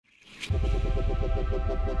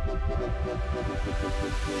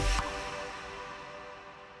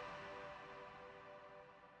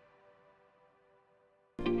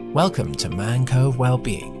Welcome to Cove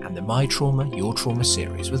Wellbeing and the My Trauma, Your Trauma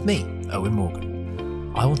series with me, Owen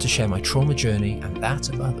Morgan. I want to share my trauma journey and that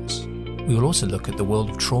of others. We will also look at the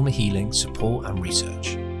world of trauma healing, support and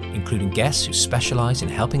research, including guests who specialise in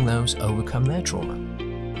helping those overcome their trauma.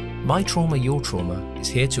 My Trauma, Your Trauma is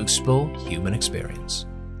here to explore human experience.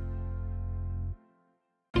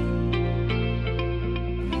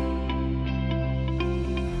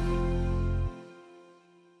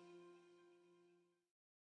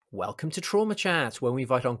 Welcome to Trauma Chat, where we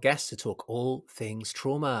invite on guests to talk all things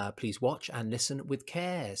trauma. Please watch and listen with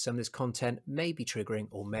care. Some of this content may be triggering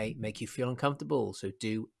or may make you feel uncomfortable, so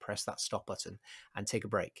do press that stop button and take a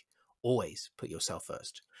break. Always put yourself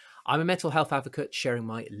first. I'm a mental health advocate sharing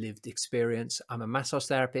my lived experience. I'm a massage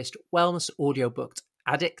therapist, wellness audiobook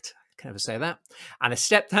addict, can I ever say that, and a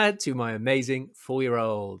stepdad to my amazing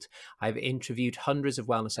 4-year-old. I've interviewed hundreds of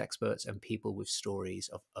wellness experts and people with stories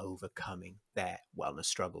of overcoming their wellness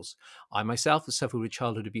struggles. I myself have suffered with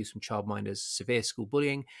childhood abuse from childminders, severe school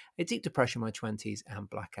bullying, a deep depression in my 20s, and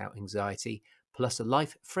blackout anxiety, plus a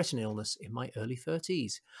life-threatening illness in my early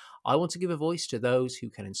 30s. I want to give a voice to those who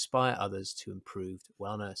can inspire others to improved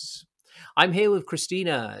wellness. I'm here with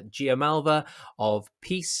Christina Giammalva of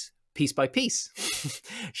Peace by Peace.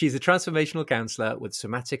 She's a transformational counselor with a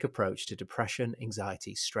somatic approach to depression,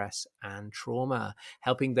 anxiety, stress, and trauma,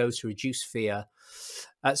 helping those to reduce fear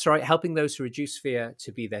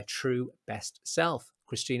to be their true best self.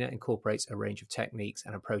 Christina incorporates a range of techniques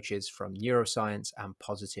and approaches from neuroscience and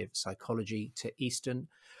positive psychology to Eastern.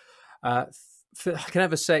 I can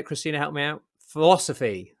never say it, Christina, help me out.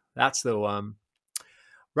 Philosophy. That's the one.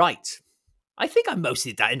 Right. I think I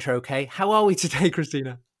mostly did that intro okay. How are we today,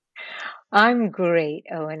 Christina? I'm great,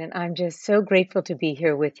 Owen, and I'm just so grateful to be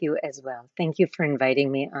here with you as well. Thank you for inviting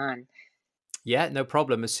me on. Yeah, no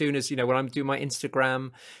problem. As soon as, when I'm doing my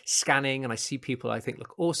Instagram scanning and I see people I think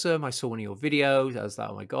look awesome, I saw one of your videos, I was like,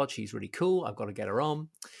 oh my God, she's really cool. I've got to get her on.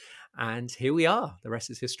 And here we are. The rest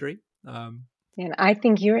is history. And I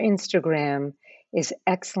think your Instagram is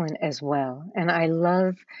excellent as well. And I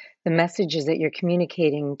love the messages that you're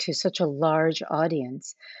communicating to such a large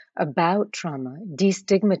audience about trauma,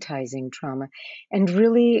 destigmatizing trauma, and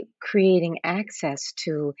really creating access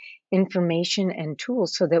to information and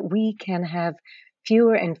tools so that we can have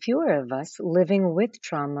fewer and fewer of us living with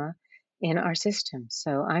trauma in our system.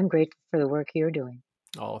 So I'm grateful for the work you're doing.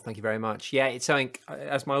 Oh, thank you very much. Yeah, it's something,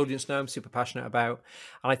 as my audience know, I'm super passionate about.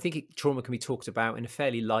 And I think trauma can be talked about in a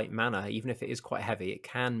fairly light manner, even if it is quite heavy. It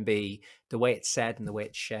can be the way it's said and the way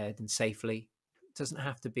it's shared and safely. It doesn't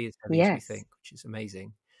have to be as heavy as we think, which is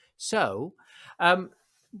amazing. So I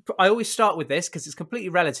always start with this because it's completely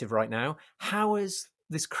relative right now. How has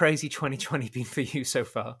this crazy 2020 been for you so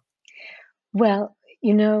far? Well,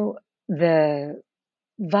 the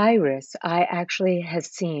virus I actually have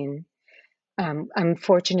seen. I'm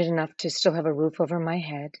fortunate enough to still have a roof over my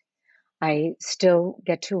head. I still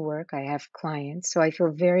get to work. I have clients. So I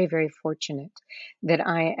feel very, very fortunate that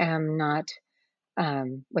I am not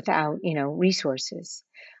without, resources.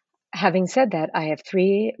 Having said that, I have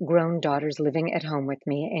 3 grown daughters living at home with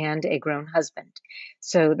me and a grown husband.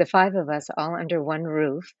 So the 5 of us all under one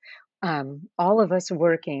roof, all of us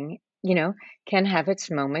working, can have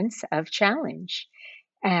its moments of challenge.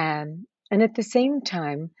 And at the same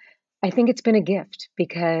time, I think it's been a gift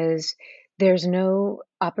because there's no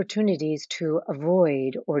opportunities to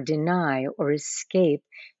avoid or deny or escape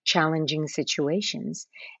challenging situations.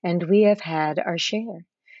 And we have had our share.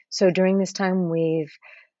 So during this time, we've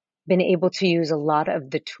been able to use a lot of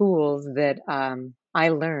the tools that I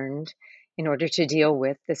learned in order to deal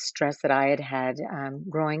with the stress that I had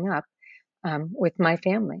growing up with my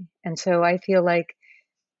family. And so I feel like,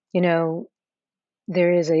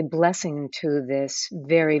 there is a blessing to this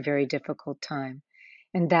very, very difficult time.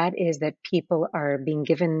 And that is that people are being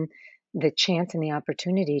given the chance and the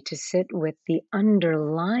opportunity to sit with the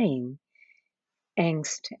underlying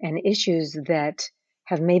angst and issues that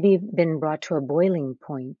have maybe been brought to a boiling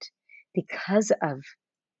point because of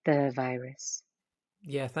the virus.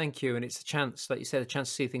 Yeah, thank you. And it's a chance, like you said, a chance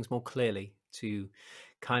to see things more clearly, to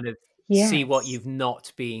kind of see what Yes. you've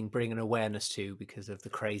not been bringing awareness to because of the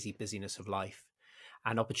crazy busyness of life,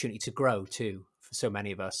 and opportunity to grow too for so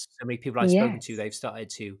many of us. So many people I've spoken to, Yes. they've started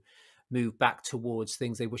to move back towards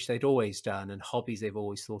things they wish they'd always done and hobbies they've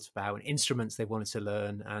always thought about and instruments they wanted to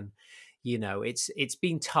learn. And it's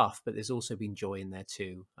been tough, but there's also been joy in there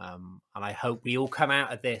too. And I hope we all come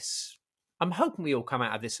out of this. I'm hoping we all come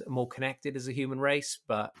out of this more connected as a human race,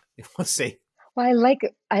 but we'll see. Well,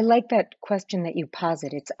 I like that question that you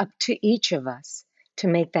posit. It's up to each of us to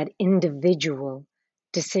make that individual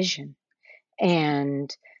decision.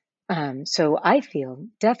 And so I feel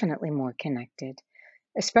definitely more connected,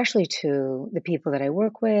 especially to the people that I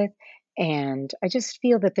work with. And I just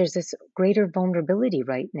feel that there's this greater vulnerability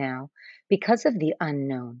right now because of the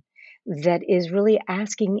unknown that is really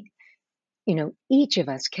asking, each of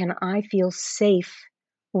us, can I feel safe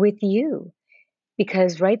with you?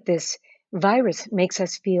 Because, right, this virus makes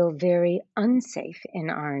us feel very unsafe in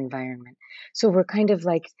our environment. So we're kind of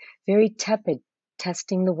like very tepid,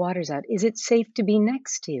 testing the waters out. Is it safe to be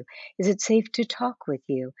next to you? Is it safe to talk with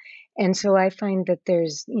you? And so I find that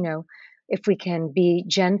there's, if we can be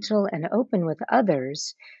gentle and open with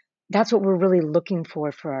others, that's what we're really looking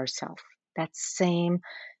for ourselves. That same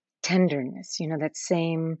tenderness, that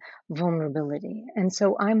same vulnerability. And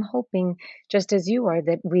so I'm hoping, just as you are,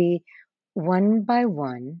 that we, one by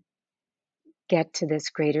one, get to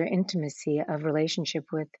this greater intimacy of relationship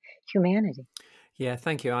with humanity. Yeah,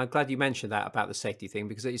 thank you. I'm glad you mentioned that about the safety thing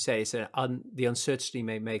because, like you say, it's the uncertainty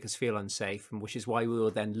may make us feel unsafe, and which is why we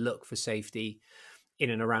will then look for safety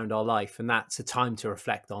in and around our life, and that's a time to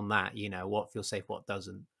reflect on that. What feels safe, what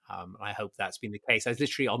doesn't. I hope that's been the case. I was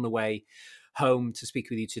literally on the way home to speak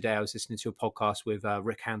with you today. I was listening to a podcast with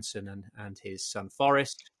Rick Hansen and his son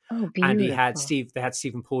Forrest, Oh, and he had beautiful. Steve. They had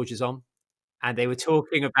Stephen Porges on, and they were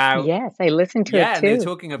talking about Yes, I listened to it yeah, and they were too.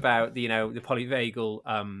 talking about the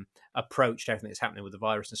polyvagal approach to everything that's happening with the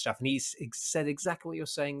virus and stuff. And he's said exactly what you're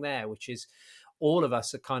saying there, which is all of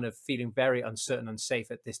us are kind of feeling very uncertain,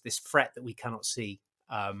 unsafe at this threat that we cannot see.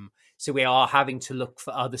 So we are having to look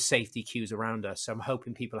for other safety cues around us. So I'm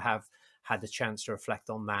hoping people have had the chance to reflect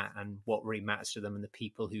on that and what really matters to them and the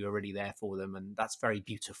people who are really there for them. And that's very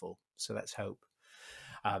beautiful. So let's hope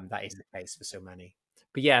that is the case for so many.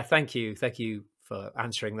 But yeah, thank you. Thank you for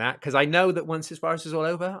answering that. Because I know that once this virus is all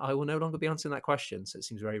over, I will no longer be answering that question. So it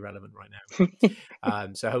seems very relevant right now.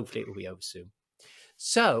 So hopefully it will be over soon.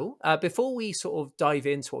 So before we sort of dive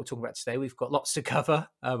into what we're talking about today, we've got lots to cover.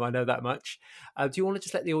 I know that much. Do you want to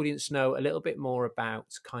just let the audience know a little bit more about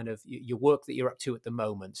kind of your work that you're up to at the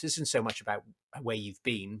moment? So this isn't so much about where you've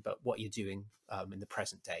been, but what you're doing in the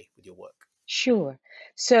present day with your work. Sure.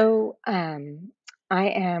 So I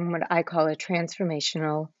am what I call a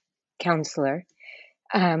transformational counselor.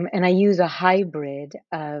 And I use a hybrid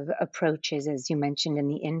of approaches, as you mentioned in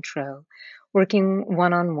the intro, working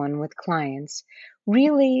one on one with clients,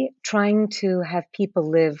 really trying to have people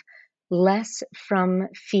live less from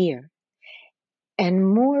fear and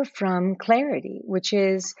more from clarity, which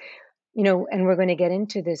is, and we're going to get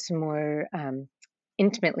into this more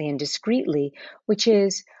intimately and discreetly, which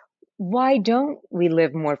is, why don't we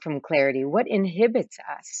live more from clarity? What inhibits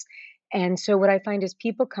us? And so, what I find is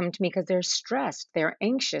people come to me because they're stressed, they're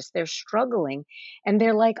anxious, they're struggling, and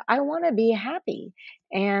they're like, I want to be happy,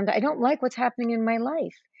 and I don't like what's happening in my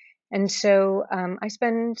life. And so, I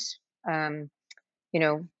spend, um, you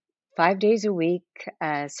know, 5 days a week,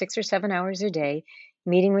 6 or 7 hours a day,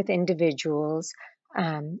 meeting with individuals,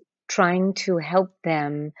 um, trying to help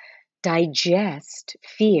them digest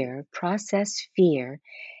fear, process fear,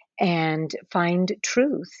 and find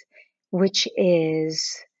truth, which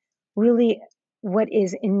is really what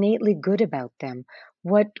is innately good about them.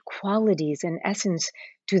 What qualities and essence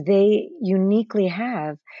do they uniquely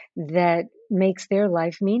have that makes their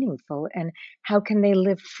life meaningful? And how can they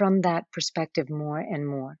live from that perspective more and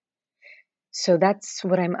more? So that's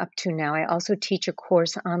what I'm up to now. I also teach a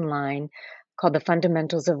course online called The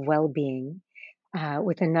Fundamentals of Wellbeing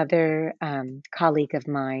with another colleague of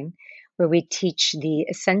mine, where we teach the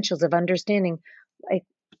essentials of understanding, like,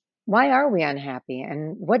 why are we unhappy,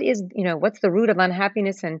 and what's the root of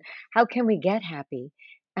unhappiness, and how can we get happy?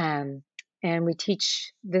 Um, and we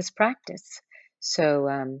teach this practice.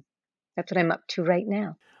 So that's what I'm up to right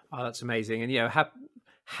now. Oh, that's amazing. And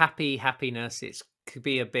happiness. It could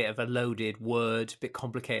be a bit of a loaded word, a bit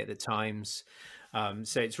complicated at times.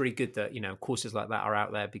 So it's really good that courses like that are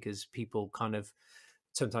out there because people kind of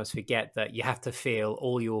sometimes forget that you have to feel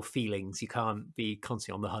all your feelings. You can't be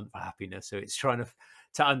constantly on the hunt for happiness. So it's trying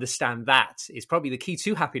to understand that is probably the key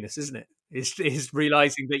to happiness, isn't it? Is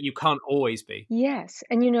realizing that you can't always be. Yes,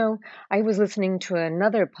 and I was listening to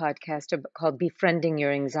another podcast called "Befriending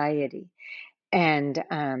Your Anxiety," and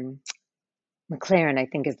McLaren, I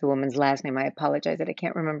think, is the woman's last name. I apologize that I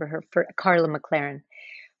can't remember her, for Carla McLaren.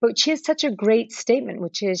 But she has such a great statement,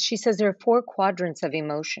 which is, she says there are four quadrants of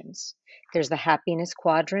emotions. There's the happiness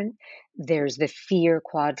quadrant, there's the fear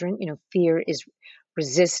quadrant. Fear is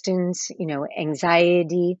resistance,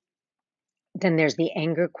 anxiety. Then there's the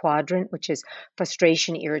anger quadrant, which is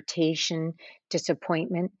frustration, irritation,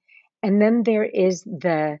 disappointment. And then there is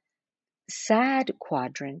the sad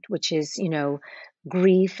quadrant, which is,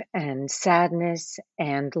 grief and sadness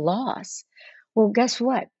and loss. Well, guess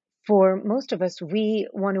what? For most of us, we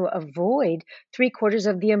want to avoid three-quarters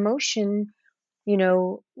of the emotion,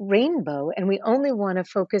 rainbow, and we only want to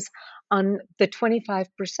focus on the 25%,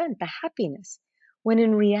 the happiness. When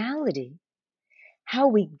in reality, how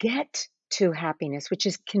we get to happiness, which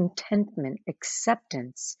is contentment,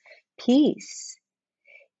 acceptance, peace,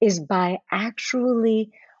 is by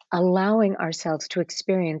actually allowing ourselves to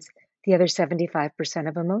experience the other 75%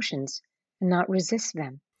 of emotions and not resist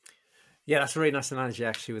them. Yeah, that's a really nice analogy,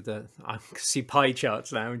 actually. With I can see pie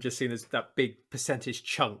charts now and just seeing that big percentage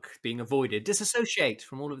chunk being avoided, disassociate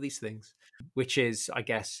from all of these things, which is, I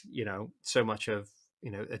guess, so much of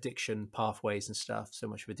addiction pathways and stuff. So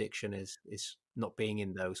much of addiction is not being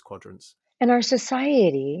in those quadrants. And our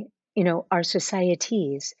society, our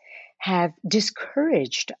societies have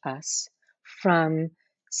discouraged us from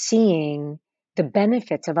seeing the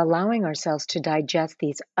benefits of allowing ourselves to digest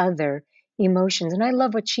these other emotions. And I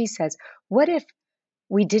love what she says. What if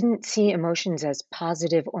we didn't see emotions as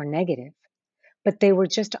positive or negative, but they were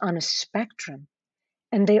just on a spectrum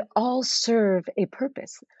and they all serve a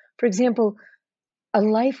purpose? For example, a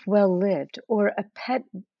life well lived or a pet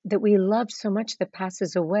that we love so much that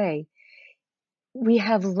passes away, we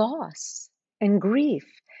have loss and grief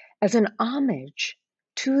as an homage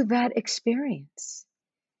to that experience.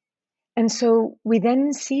 And so we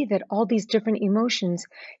then see that all these different emotions,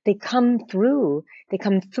 they come through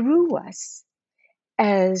us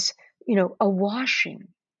as, a washing.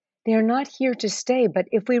 They're not here to stay, but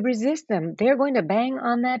if we resist them, they're going to bang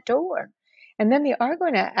on that door. And then they are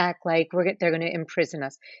going to act like they're going to imprison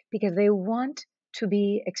us because they want to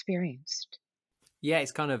be experienced. Yeah,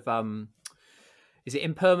 it's kind of is it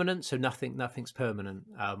impermanent? So nothing's permanent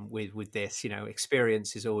with this.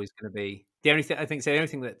 Experience is always going to be the only thing. I think so. The only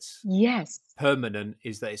thing that's Yes. permanent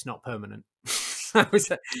is that it's not permanent.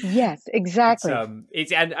 Yes, exactly.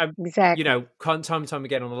 It's Exactly. time and time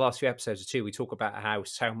again on the last few episodes too, we talk about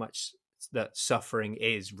how much that suffering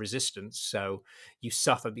is resistance. So you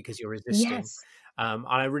suffer because you're resisting. Yes. And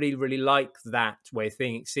I really, really like that way of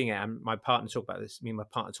seeing it. And my partner talk about this. Me and my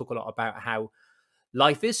partner talk a lot about how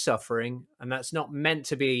life is suffering, and that's not meant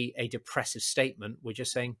to be a depressive statement. We're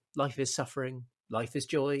just saying life is suffering, life is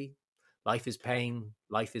joy, life is pain,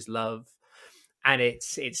 life is love, and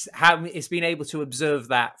it's how it's been able to observe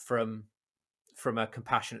that from a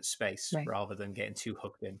compassionate space Right. rather than getting too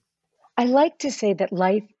hooked in. I like to say that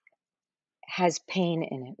life has pain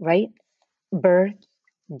in it, right? Birth,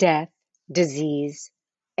 death, disease,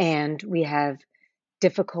 and we have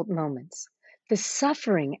difficult moments. The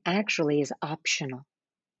suffering actually is optional.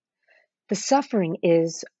 The suffering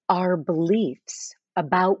is our beliefs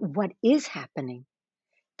about what is happening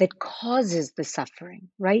that causes the suffering,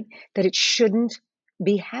 right? That it shouldn't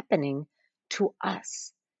be happening to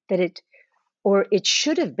us, or it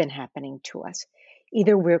should have been happening to us.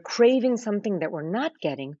 Either we're craving something that we're not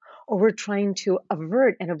getting, or we're trying to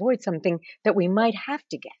avert and avoid something that we might have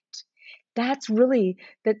to get. That's really,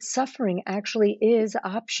 that suffering actually is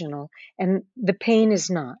optional and the pain is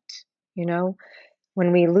not.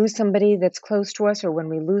 When we lose somebody that's close to us, or when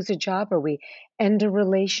we lose a job, or we end a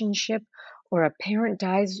relationship, or a parent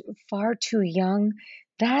dies far too young,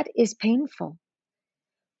 that is painful.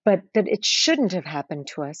 But that it shouldn't have happened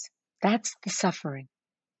to us, that's the suffering.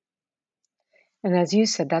 And as you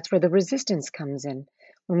said, that's where the resistance comes in,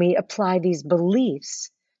 when we apply these beliefs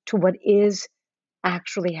to what is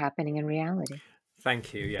actually happening in reality.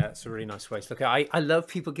 Thank you. Yeah, it's a really nice way to look at it. I love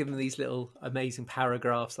people giving these little amazing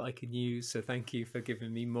paragraphs that I can use. So thank you for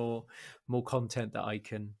giving me more content that I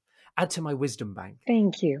can add to my wisdom bank.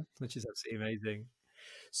 Thank you. Which is absolutely amazing.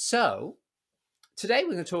 So today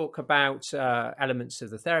we're going to talk about elements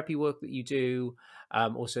of the therapy work that you do,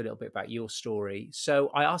 also a little bit about your story.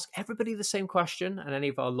 So I ask everybody the same question, and any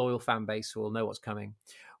of our loyal fan base will know what's coming,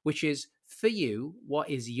 which is, for you, what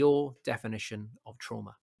is your definition of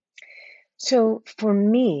trauma? So for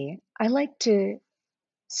me, I like to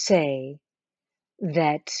say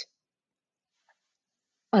that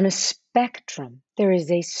on a spectrum, there is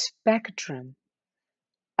a spectrum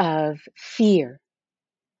of fear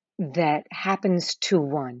that happens to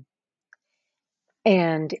one.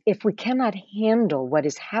 And if we cannot handle what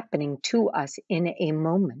is happening to us in a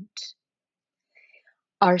moment,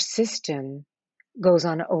 our system goes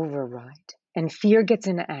on override and fear gets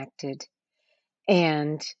enacted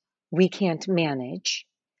and we can't manage.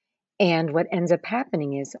 And what ends up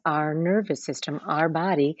happening is our nervous system, our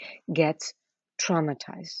body gets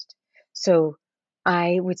traumatized. So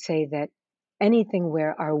I would say that anything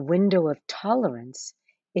where our window of tolerance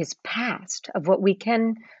is past of what we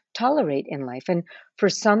can tolerate in life. And for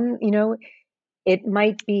some, it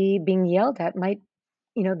might be being yelled at,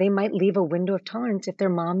 they might leave a window of tolerance if their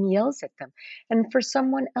mom yells at them. And for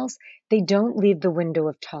someone else, they don't leave the window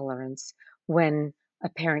of tolerance when a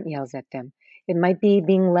parent yells at them. It might be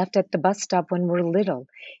being left at the bus stop when we're little.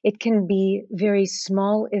 It can be very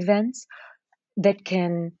small events that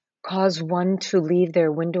can cause one to leave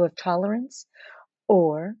their window of tolerance,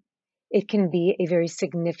 or it can be a very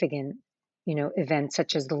significant, event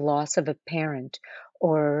such as the loss of a parent,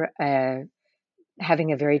 or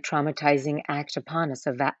having a very traumatizing act upon us,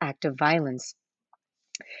 act of violence.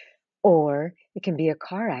 Or it can be a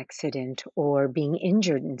car accident or being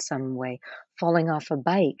injured in some way, falling off a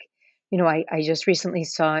bike. I just recently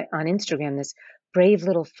saw on Instagram this brave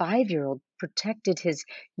little 5-year-old protected his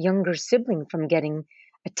younger sibling from getting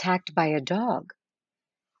attacked by a dog.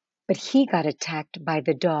 But he got attacked by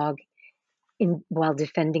the dog while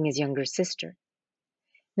defending his younger sister.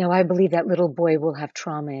 Now, I believe that little boy will have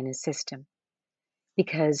trauma in his system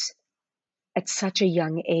because at such a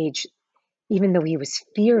young age, even though he was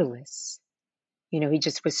fearless, he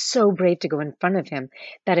just was so brave to go in front of him,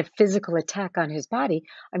 that a physical attack on his body,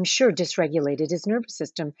 I'm sure, dysregulated his nervous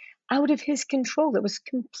system out of his control. It was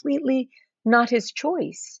completely not his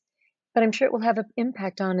choice. But I'm sure it will have an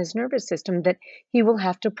impact on his nervous system that he will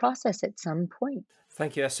have to process at some point.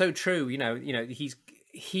 Thank you. That's so true.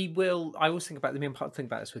 He will. I always think about think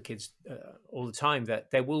about this with kids all the time,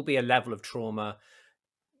 that there will be a level of trauma.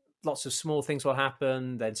 Lots of small things will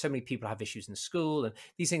happen. Then so many people have issues in school, and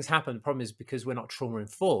these things happen. The problem is because we're not trauma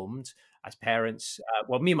informed as parents.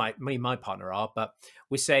 Well, me and my partner are, but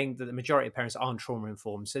we're saying that the majority of parents aren't trauma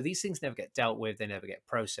informed. So these things never get dealt with. They never get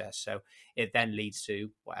processed. So it then leads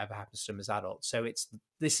to whatever happens to them as adults. So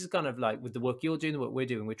this is kind of like with the work you're doing, the work we're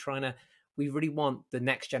doing. We really want the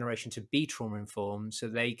next generation to be trauma informed so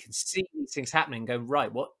they can see these things happening and go,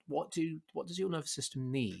 right, what does your nervous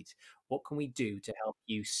system need? What can we do to help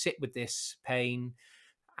you sit with this pain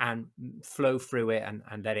and flow through it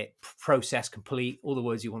and let it process, complete, all the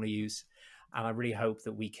words you want to use. And I really hope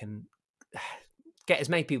that we can get as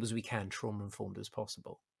many people as we can trauma informed as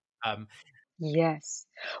possible. Yes.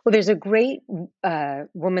 Well, there's a great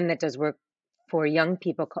woman that does work for young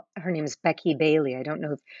people. Her name is Becky Bailey. I don't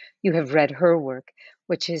know if you have read her work,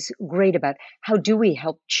 which is great about how do we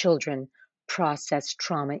help children process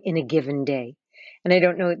trauma in a given day. And I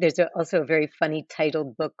don't know, there's also a very funny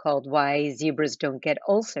titled book called Why Zebras Don't Get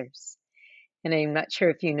Ulcers. And I'm not sure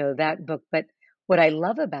if you know that book, but what I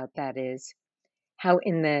love about that is how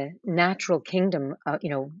in the natural kingdom,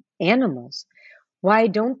 animals, why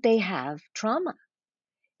don't they have trauma?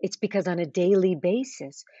 It's because on a daily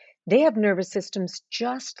basis, they have nervous systems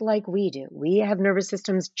just like we do. We have nervous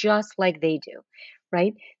systems just like they do,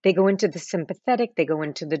 right? They go into the sympathetic, they go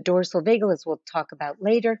into the dorsal vagal, as we'll talk about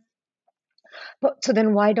later. But so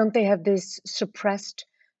then why don't they have this suppressed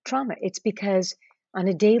trauma? It's because on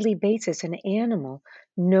a daily basis, an animal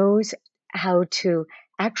knows how to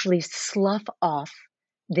actually slough off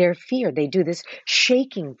their fear. They do this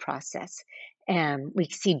shaking process. And we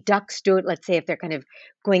see ducks do it. Let's say if they're kind of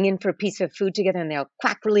going in for a piece of food together and they'll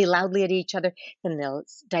quack really loudly at each other, then they'll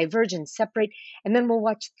diverge and separate. And then we'll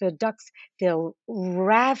watch the ducks, they'll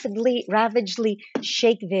ravagely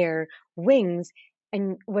shake their wings.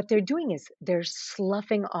 And what they're doing is they're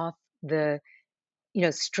sloughing off the,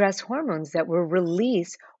 stress hormones that were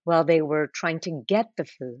released while they were trying to get the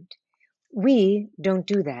food. We don't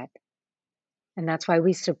do that. And that's why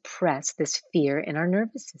we suppress this fear in our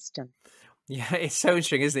nervous system. Yeah, it's so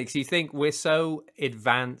interesting, isn't it? Because you think we're so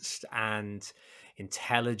advanced and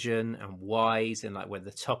intelligent and wise and like we're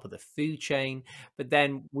the top of the food chain, but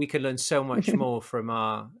then we can learn so much more from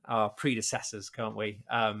our predecessors, can't we?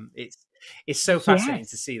 It's so fascinating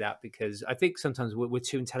to Yes. see that, because I think sometimes we're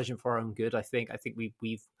too intelligent for our own good. I think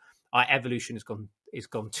we've our evolution has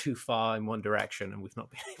gone too far in one direction, and we've not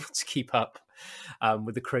been able to keep up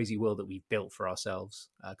with the crazy world that we've built for ourselves,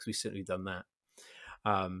 because we've certainly done that.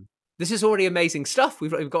 This is already amazing stuff.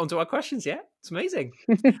 We've got onto our questions yet. It's amazing.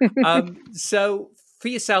 So for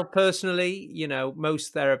yourself personally,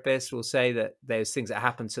 most therapists will say that there's things that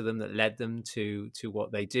happen to them that led them to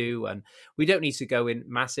what they do. And we don't need to go in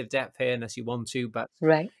massive depth here unless you want to, but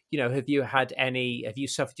Right. have you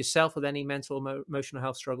suffered yourself with any mental emotional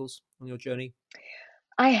health struggles on your journey?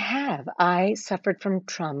 I have. I suffered from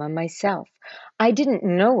trauma myself. I didn't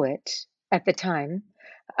know it at the time.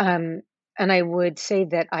 Um, and I would say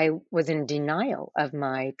that I was in denial of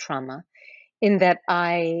my trauma, in that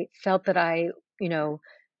I felt that I, you know,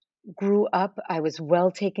 grew up, I was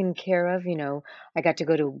well taken care of. I got to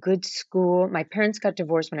go to a good school. My parents got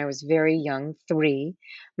divorced when I was very young, 3.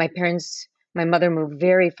 My mother moved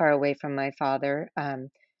very far away from my father,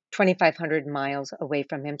 2,500 miles away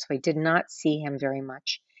from him. So I did not see him very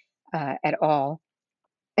much at all.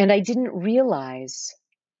 And I didn't realize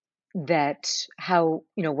that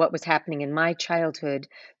what was happening in my childhood,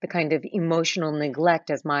 the kind of emotional neglect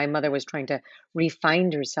as my mother was trying to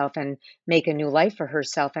refind herself and make a new life for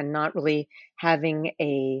herself, and not really having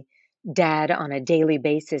a dad on a daily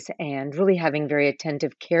basis, and really having very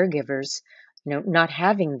attentive caregivers, not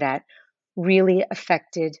having that really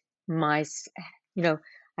affected you know,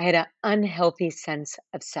 I had an unhealthy sense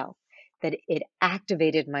of self, that it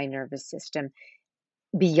activated my nervous system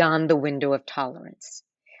beyond the window of tolerance.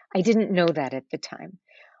 I didn't know that at the time.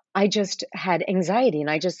 I just had anxiety, and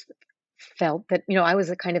I just felt that, I was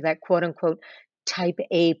a kind of that quote unquote type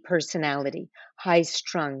A personality, high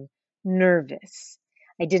strung, nervous.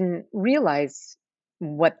 I didn't realize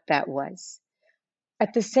what that was.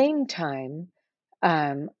 At the same time,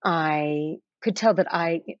 I could tell that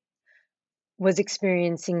I was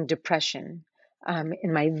experiencing depression.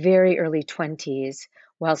 In my very early 20s,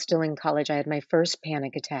 while still in college, I had my first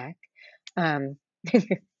panic attack. Um,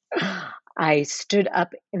 I stood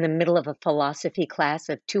up in the middle of a philosophy class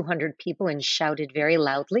of 200 people and shouted very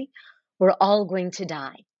loudly, "We're all going to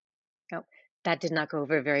die." No, that did not go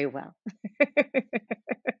over very well.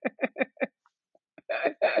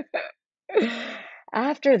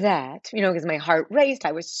 After that, because my heart raced,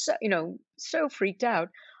 I was so freaked out.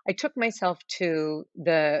 I took myself to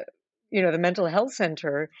the mental health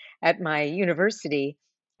center at my university,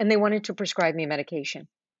 and they wanted to prescribe me medication.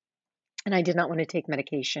 And I did not want to take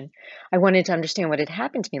medication. I wanted to understand what had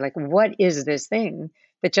happened to me. Like, what is this thing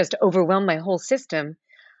that just overwhelmed my whole system?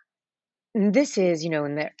 And this is, in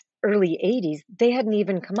the early 80s, they hadn't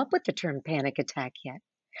even come up with the term panic attack yet.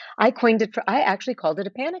 I actually called it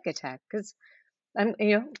a panic attack, because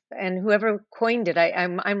and whoever coined it,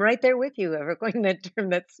 I'm right there with you. Whoever coined that term,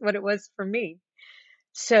 that's what it was for me.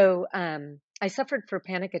 So I suffered for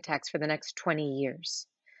panic attacks for the next 20 years.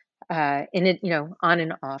 In it, on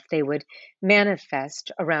and off, they would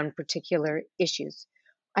manifest around particular issues.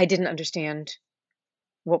 I didn't understand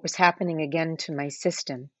what was happening again to my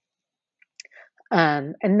system.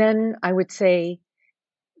 And then I would say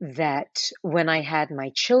that when I had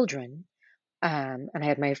my children, and I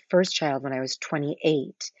had my first child when I was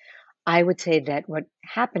 28, I would say that what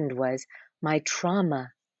happened was my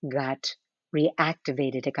trauma got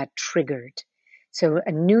reactivated, it got triggered. So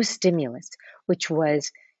a new stimulus, which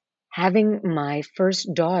was having my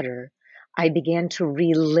first daughter, I began to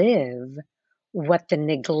relive what the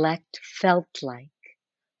neglect felt like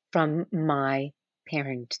from my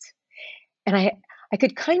parents. And I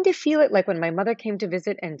could kind of feel it, like when my mother came to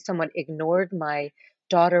visit and someone ignored my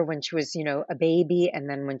daughter when she was, a baby, and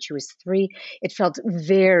then when she was 3, it felt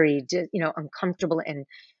very, uncomfortable and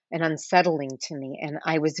unsettling to me. And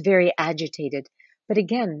I was very agitated, but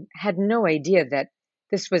again, had no idea that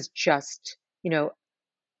this was just,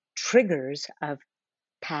 triggers of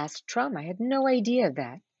past trauma. I had no idea of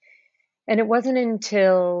that. And it wasn't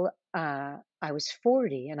until I was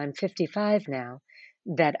 40, and I'm 55 now,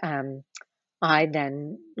 that I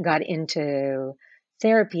then got into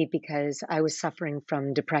therapy, because I was suffering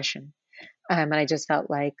from depression. And I just felt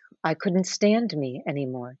like I couldn't stand me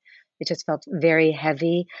anymore. It just felt very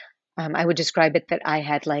heavy. I would describe it that I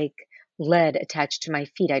had like lead attached to my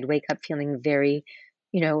feet. I'd wake up feeling very,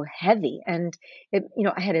 heavy. And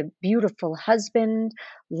I had a beautiful husband,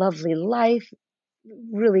 lovely life,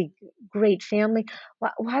 really great family.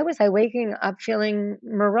 Why was I waking up feeling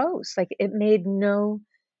morose? Like, it made no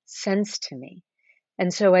sense to me.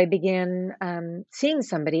 And so I began seeing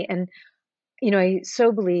somebody. And, I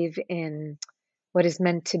so believe in what is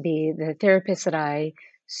meant to be. The therapist that I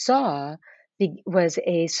saw was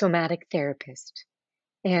a somatic therapist.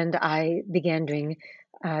 And I began doing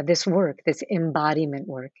this work, this embodiment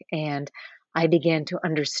work. And I began to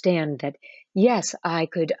understand that, yes, I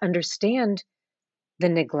could understand the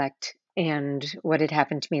neglect and what had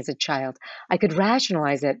happened to me as a child. I could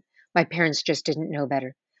rationalize it. My parents just didn't know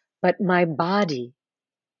better. But my body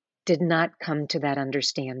did not come to that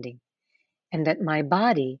understanding. And that my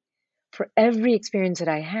body, for every experience that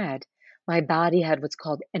I had, my body had what's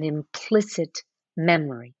called an implicit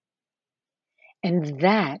memory. And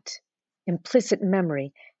that implicit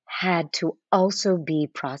memory had to also be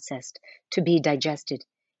processed, to be digested,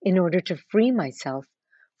 in order to free myself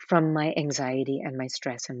from my anxiety and my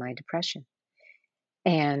stress and my depression.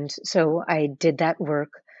 And so I did that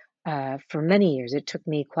work for many years. It took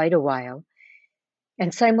me quite a while.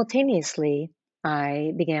 And simultaneously,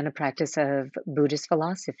 I began a practice of Buddhist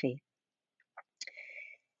philosophy.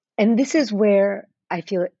 And this is where I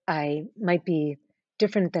feel I might be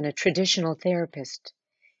different than a traditional therapist,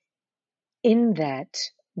 in that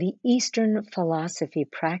the Eastern philosophy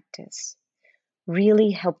practice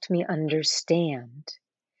really helped me understand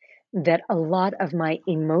that a lot of my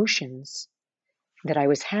emotions that I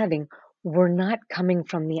was having were not coming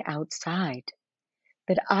from the outside,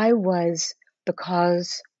 that I was the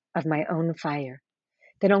cause of my own fire,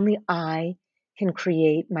 that only I can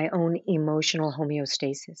create my own emotional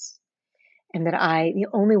homeostasis. And that the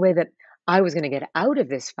only way that I was going to get out of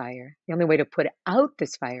this fire, the only way to put out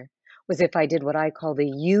this fire was if I did what I call the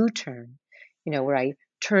U turn, where I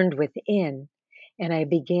turned within and I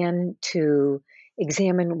began to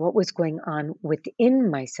examine what was going on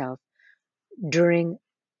within myself during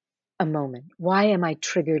a moment. Why am I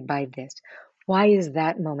triggered by this? Why is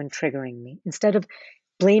that moment triggering me? Instead of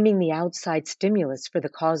blaming the outside stimulus for the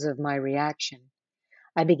cause of my reaction,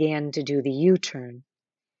 I began to do the U turn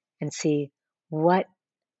and see what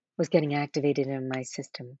was getting activated in my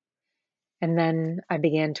system. And then I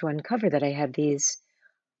began to uncover that I had these,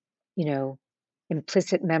 you know,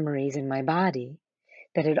 implicit memories in my body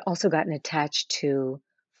that had also gotten attached to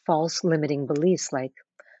false limiting beliefs like,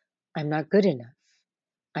 I'm not good enough,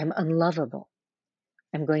 I'm unlovable,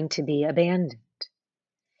 I'm going to be abandoned.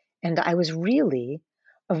 And I was really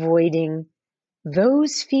avoiding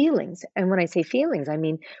those feelings. And when I say feelings, I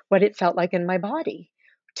mean what it felt like in my body.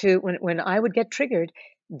 To when I would get triggered,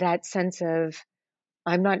 that sense of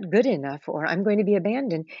I'm not good enough or I'm going to be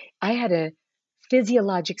abandoned, I had a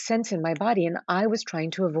physiologic sense in my body and I was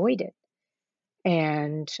trying to avoid it.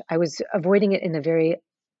 And I was avoiding it in a very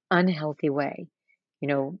unhealthy way,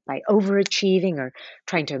 by overachieving or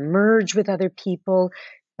trying to merge with other people,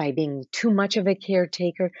 by being too much of a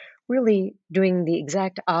caretaker, really doing the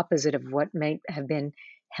exact opposite of what might have been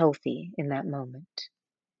healthy in that moment.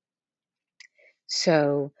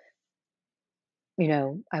 So,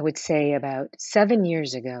 I would say about 7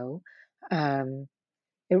 years ago, um,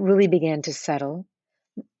 it really began to settle.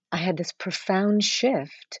 I had this profound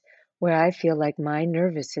shift where I feel like my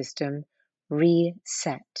nervous system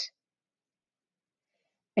reset.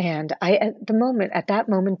 And I, at that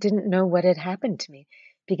moment, didn't know what had happened to me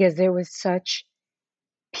because there was such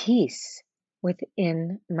peace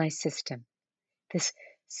within my system. This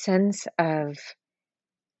sense of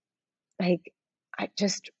like,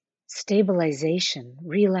 just stabilization,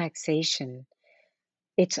 relaxation.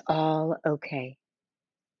 It's all okay.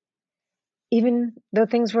 Even though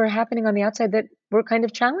things were happening on the outside that were kind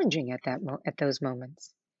of challenging at those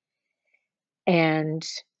moments. And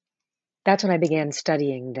that's when I began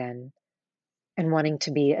studying then and wanting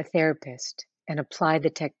to be a therapist and apply the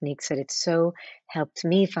techniques that it so helped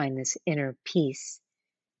me find this inner peace,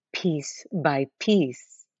 piece by piece.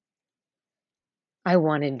 I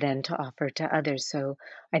wanted then to offer to others. So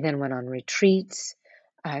I then went on retreats,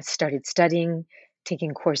 started studying,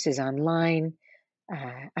 taking courses online.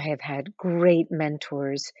 I have had great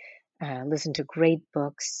mentors, listened to great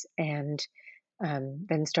books, and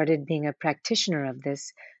then started being a practitioner of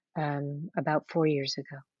this about 4 years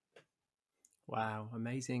ago. Wow,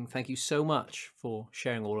 amazing. Thank you so much for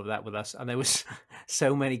sharing all of that with us. And there was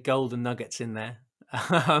so many golden nuggets in there.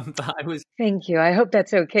 But I was Thank you. I hope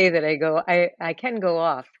that's okay that I can go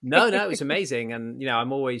off. no, it was amazing. And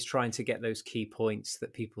I'm always trying to get those key points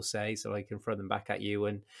that people say so I can throw them back at you.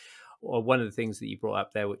 And or one of the things that you brought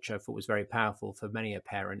up there, which I thought was very powerful for many a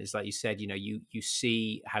parent, is like you said, you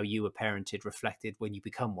see how you were parented reflected when you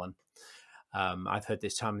become one. I've heard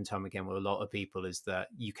this time and time again with a lot of people is that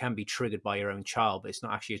you can be triggered by your own child, but it's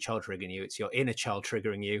not actually a child triggering you; it's your inner child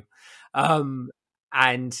triggering you. Um,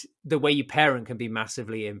 and the way you parent can be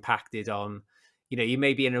massively impacted on. You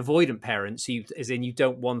may be an avoidant parent, so as in you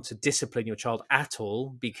don't want to discipline your child at all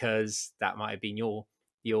because that might have been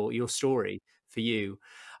your story for you.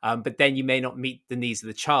 But then you may not meet the needs of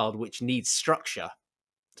the child, which needs structure.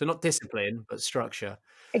 So not discipline, but structure.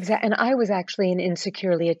 Exactly. And I was actually an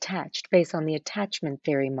insecurely attached based on the attachment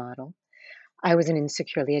theory model. I was an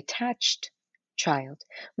insecurely attached child.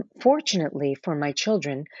 Fortunately for my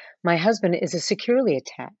children, my husband is a securely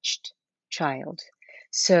attached child.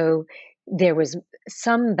 So there was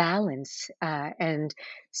some balance and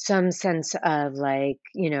some sense of like,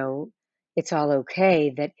 it's all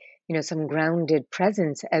okay, that, some grounded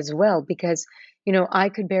presence as well, because, I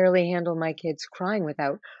could barely handle my kids crying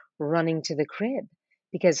without running to the crib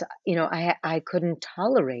because, I couldn't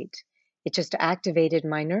tolerate it. Just activated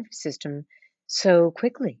my nervous system so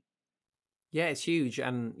quickly. Yeah, it's huge.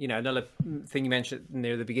 And another thing you mentioned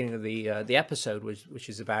near the beginning of the episode was, which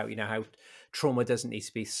is about how trauma doesn't need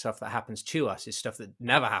to be stuff that happens to us; it's stuff that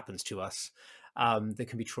never happens to us, that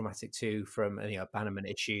can be traumatic too, from abandonment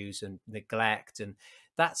issues and neglect, and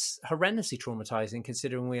that's horrendously traumatizing.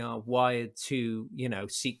 Considering we are wired to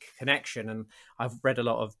seek connection, and I've read a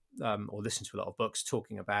lot of or listened to a lot of books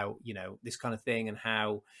talking about this kind of thing, and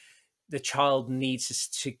how the child needs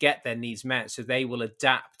to get their needs met, so they will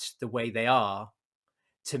adapt the way they are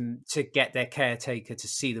to get their caretaker to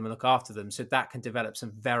see them and look after them. So that can develop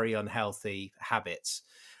some very unhealthy habits,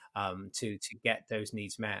 to get those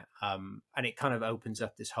needs met. And it kind of opens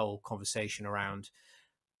up this whole conversation around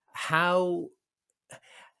how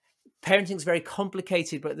parenting is very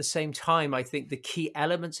complicated, but at the same time, I think the key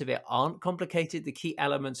elements of it aren't complicated. The key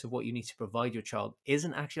elements of what you need to provide your child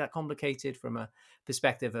isn't actually that complicated from a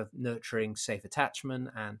perspective of nurturing safe attachment.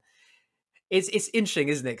 And it's interesting,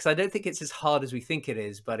 isn't it? Because I don't think it's as hard as we think it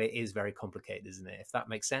is, but it is very complicated, isn't it? If that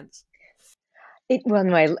makes sense. Well,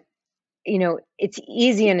 no, it's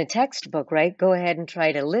easy in a textbook, right? Go ahead and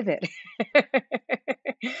try to live it.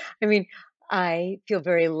 I mean, I feel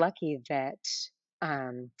very lucky that,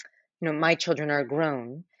 um, my children are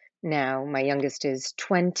grown now. My youngest is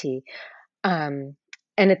 20. Um,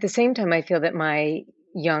 and at the same time, I feel that my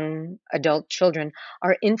young adult children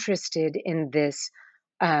are interested in this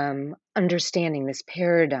understanding, this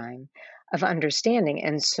paradigm of understanding.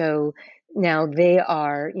 And so now they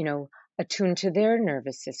are, attuned to their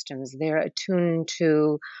nervous systems. They're attuned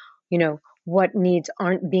to, what needs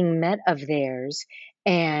aren't being met of theirs,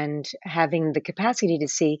 and having the capacity to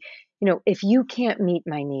see, if you can't meet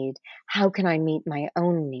my need, how can I meet my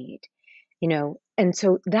own need? And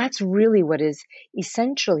so that's really what is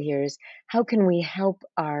essential here is how can we help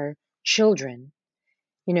our children,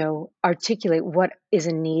 articulate what is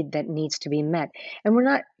a need that needs to be met. And we're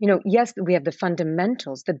not, yes, we have the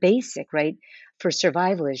fundamentals, the basic, right, for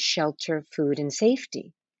survival is shelter, food, and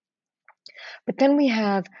safety. But then we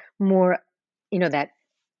have more, that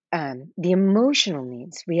the emotional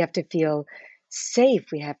needs. We have to feel safe.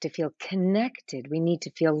 We have to feel connected. We need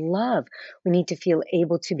to feel love. We need to feel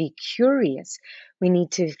able to be curious. We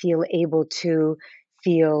need to feel able to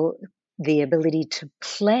feel the ability to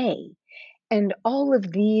play. And all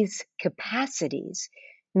of these capacities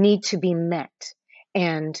need to be met.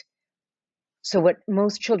 And so what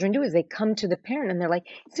most children do is they come to the parent and they're like,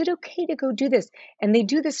 "Is it okay to go do this?" And they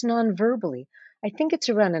do this non-verbally. I think it's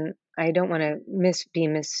around, and I don't want to be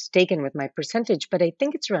mistaken with my percentage, but I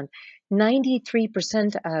think it's around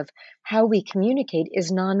 93% of how we communicate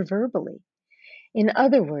is non-verbally. In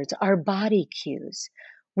other words, our body cues.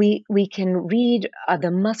 We can read the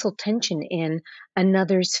muscle tension in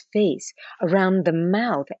another's face, around the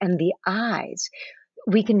mouth and the eyes.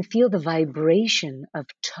 We can feel the vibration of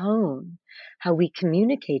tone, how we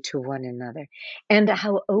communicate to one another, and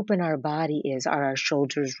how open our body is. Are our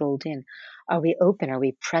shoulders rolled in? Are we open? Are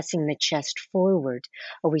we pressing the chest forward?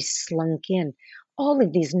 Are we slunk in? All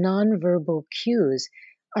of these nonverbal cues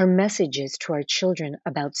are messages to our children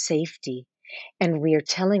about safety. And we are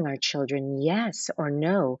telling our children yes or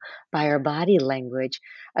no by our body language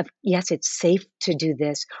of yes, it's safe to do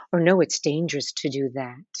this, or no, it's dangerous to do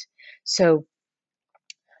that. So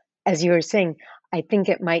as you were saying, I think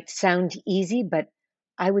it might sound easy, but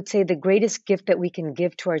I would say the greatest gift that we can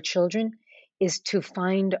give to our children is to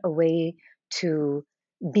find a way to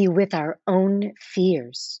be with our own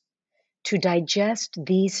fears, to digest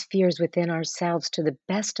these fears within ourselves to the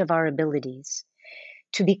best of our abilities,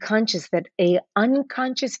 to be conscious that a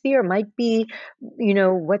unconscious fear might be,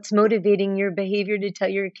 what's motivating your behavior to tell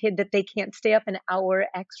your kid that they can't stay up an hour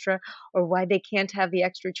extra, or why they can't have the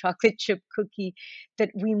extra chocolate chip cookie,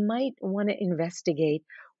 that we might want to investigate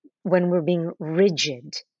when we're being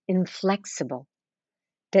rigid, inflexible,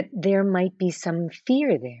 that there might be some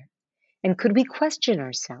fear there. And could we question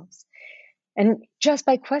ourselves? And just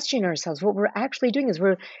by questioning ourselves, what we're actually doing is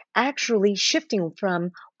we're actually shifting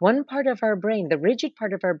from one part of our brain. The rigid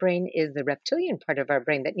part of our brain is the reptilian part of our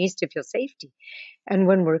brain that needs to feel safety. And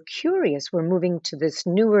when we're curious, we're moving to this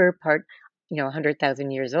newer part,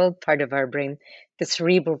 100,000 years old part of our brain, the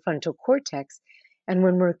cerebral frontal cortex. And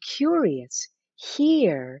when we're curious,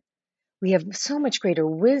 here we have so much greater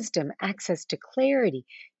wisdom, access to clarity,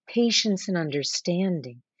 patience, and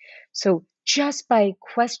understanding. So, just by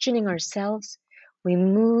questioning ourselves, we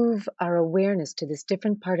move our awareness to this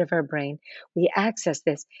different part of our brain. We access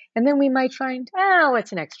this, and then we might find, oh,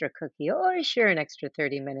 it's an extra cookie, or sure, an extra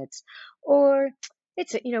 30 minutes, or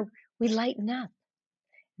we lighten up.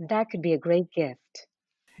 That could be a great gift.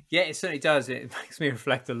 Yeah, it certainly does. It makes me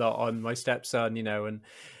reflect a lot on my stepson, and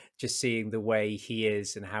just seeing the way he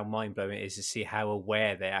is and how mind blowing it is to see how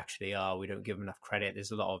aware they actually are. We don't give them enough credit.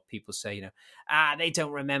 There's a lot of people say, they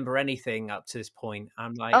don't remember anything up to this point.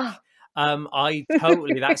 I'm like, Oh.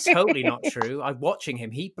 that's totally not true. I'm watching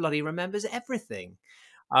him. He bloody remembers everything.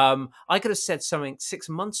 I could have said something 6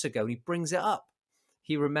 months ago and he brings it up.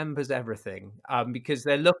 He remembers everything because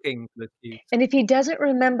they're looking for the cues. And if he doesn't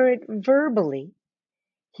remember it verbally,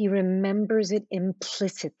 he remembers it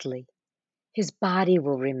implicitly. His body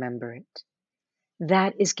will remember it.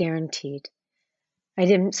 That is guaranteed.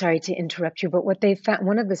 Sorry to interrupt you, but what they found,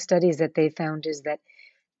 one of the studies that they found is that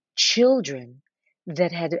children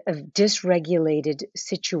that had a dysregulated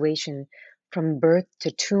situation from birth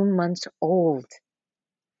to 2 months old,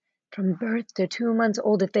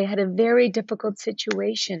 if they had a very difficult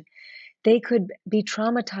situation, they could be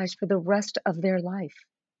traumatized for the rest of their life.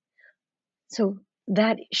 So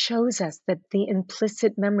that shows us that the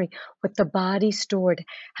implicit memory, what the body stored,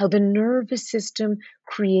 how the nervous system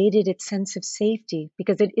created its sense of safety,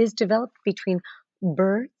 because it is developed between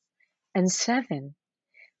birth and 7,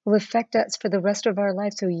 will affect us for the rest of our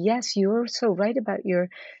life. So yes, you're so right about your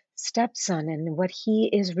stepson and what he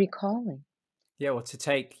is recalling. Yeah, well, to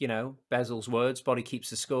take Bezel's words, "Body keeps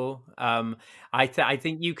the score." I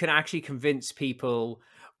think you can actually convince people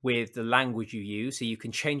with the language you use. So you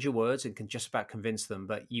can change your words and can just about convince them,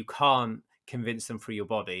 but you can't convince them through your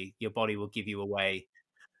body. Your body will give you away.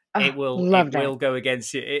 It Ah, will it love that. will go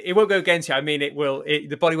against you. It won't go against you. I mean,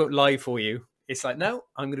 the body won't lie for you. It's like, no,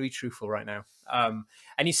 I'm going to be truthful right now.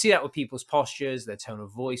 And you see that with people's postures, their tone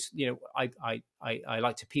of voice. I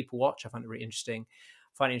like to people watch. I find it really interesting.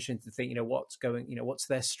 I find it interesting to think, what's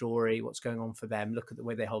their story, what's going on for them. Look at the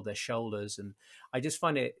way they hold their shoulders, and I just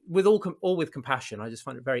find it with all with compassion. I just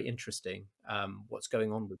find it very interesting what's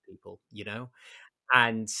going on with people,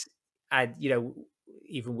 and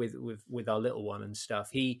even with our little one and stuff,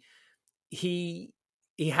 he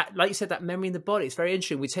he had, like you said, that memory in the body. It's very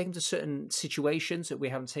interesting. We take him to certain situations that we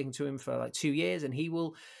haven't taken to him for like 2 years, and he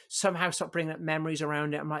will somehow start bringing up memories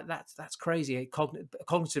around it. I'm like, that's crazy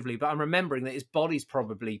cognitively, but I'm remembering that his body's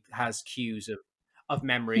probably has cues of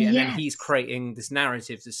memory, and then he's Yes. creating this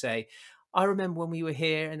narrative to say, I remember when we were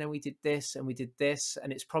here, and then we did this, and we did this,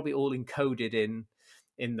 and it's probably all encoded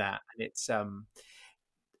in that, and it's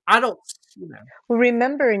adults, Well,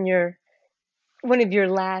 remember in your one of your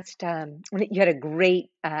last, you had a great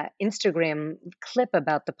Instagram clip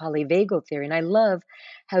about the polyvagal theory, and I love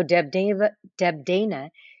how Deb Dana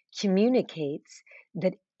communicates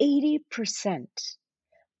that 80%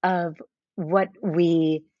 of what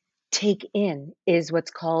we take in is what's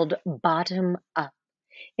called bottom up.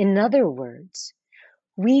 In other words,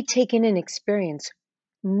 we take in an experience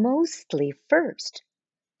mostly first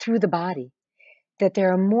through the body, that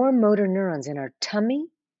there are more motor neurons in our tummy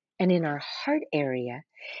and in our heart area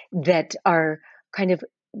that are kind of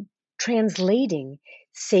translating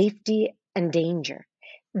safety and danger.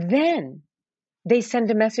 Then they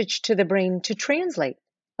send a message to the brain to translate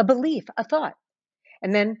a belief, a thought,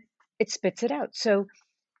 and then it spits it out. So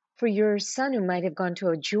for your son who might have gone to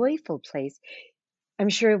a joyful place, I'm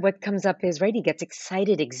sure what comes up is, right, he gets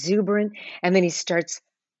excited, exuberant, and then he starts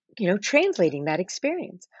translating that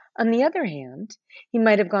experience. On the other hand, he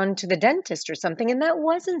might have gone to the dentist or something, and that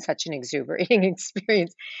wasn't such an exuberating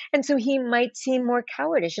experience. And so he might seem more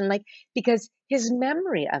cowardish and because his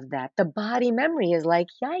memory of that, the body memory is like,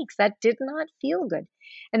 yikes, that did not feel good.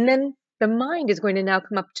 And then the mind is going to now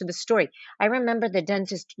come up to the story. I remember the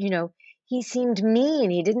dentist, he seemed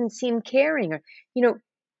mean, he didn't seem caring,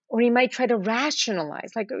 or he might try to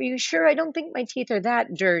rationalize, like, are you sure? I don't think my teeth are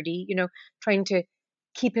that dirty, trying to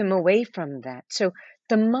keep him away from that. So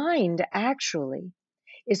the mind actually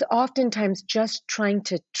is oftentimes just trying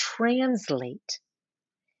to translate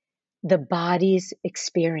the body's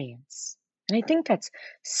experience. And I think that's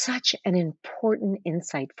such an important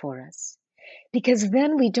insight for us, because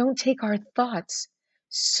then we don't take our thoughts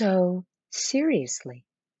so seriously.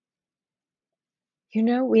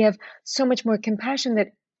 We have so much more compassion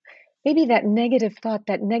that maybe that negative thought,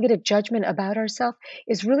 that negative judgment about ourselves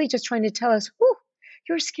is really just trying to tell us, whoo,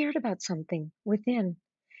 you're scared about something within.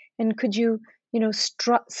 And could you,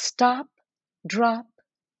 stop, drop,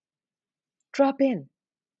 drop in,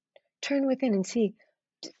 turn within and see,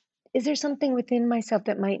 is there something within myself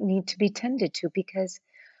that might need to be tended to because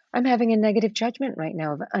I'm having a negative judgment right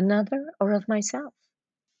now of another or of myself?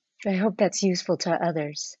 I hope that's useful to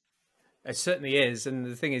others. It certainly is, and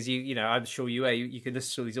the thing is, I'm sure you can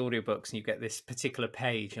listen to all these audiobooks and you get this particular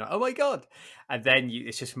page, you're like, oh my god, and then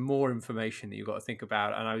it's just more information that you've got to think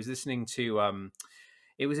about. And I was listening to,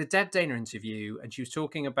 it was a Deb Dana interview, and she was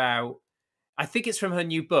talking about I think it's from her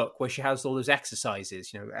new book where she has all those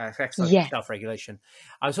exercises, exercise for Yes, self-regulation.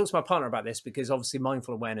 I was talking to my partner about this because obviously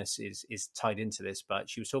mindful awareness is tied into this, but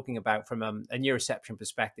she was talking about from a neuroception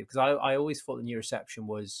perspective, because I always thought the neuroception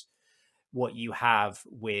was what you have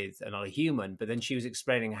with another human. But then she was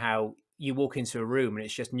explaining how you walk into a room and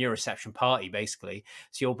it's just neuroception party, basically.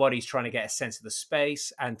 So your body's trying to get a sense of the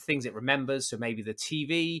space and things it remembers. So maybe the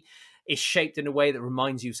TV is shaped in a way that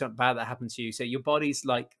reminds you of something bad that happened to you. So your body's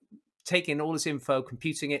like taking all this info,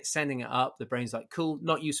 computing it, sending it up. The brain's like, cool,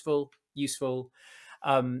 not useful, useful.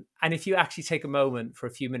 And if you actually take a moment for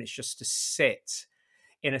a few minutes just to sit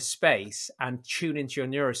in a space and tune into your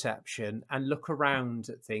neuroception and look around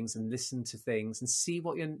at things and listen to things and see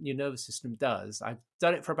what your nervous system does. I've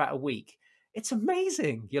done it for about a week. It's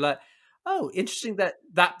amazing. You're like, oh, interesting that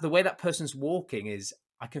the way that person's walking is,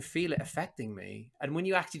 I can feel it affecting me. And when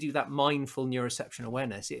you actually do that mindful neuroception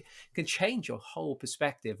awareness, it can change your whole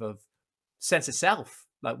perspective of sense of self,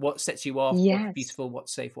 like what sets you off, what's yes. beautiful,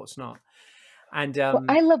 what's safe, what's not. And Well,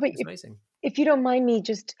 I love what it's amazing. if you don't mind me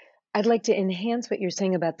just I'd like to enhance what you're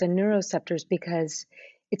saying about the neuroceptors because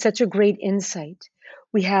it's such a great insight.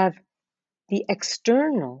 We have the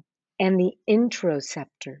external and the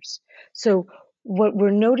interoceptors. So what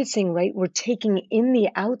we're noticing, right, we're taking in the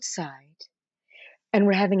outside and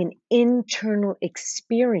we're having an internal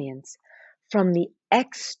experience from the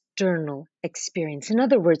external experience. In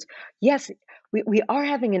other words, yes, we are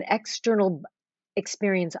having an external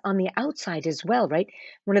experience on the outside as well, right?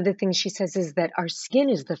 One of the things she says is that our skin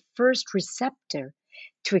is the first receptor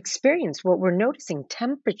to experience what we're noticing.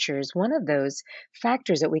 Temperature is one of those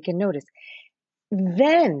factors that we can notice.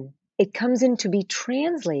 Then it comes in to be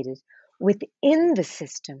translated within the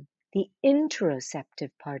system, the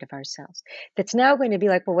interoceptive part of ourselves. That's now going to be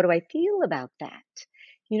like, well, what do I feel about that?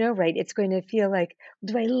 Right? It's going to feel like,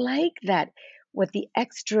 do I like that? What the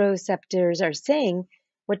exteroceptors are saying,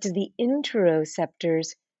 what do the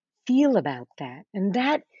interoceptors feel about that? And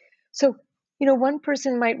that, so, one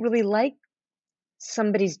person might really like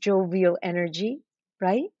somebody's jovial energy,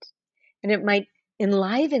 right? And it might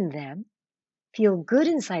enliven them, feel good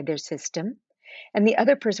inside their system, and the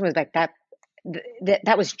other person was like that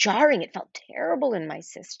was jarring, it felt terrible in my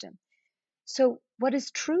system. So what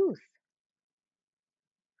is truth,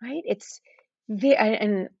 right?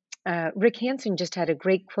 And Rick Hansen just had a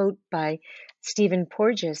great quote by Stephen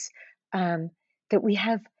Porges, that we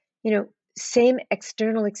have, same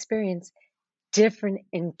external experience, different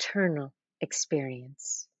internal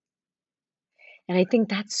experience. And I think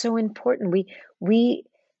that's so important. We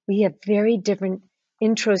have very different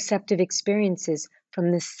introceptive experiences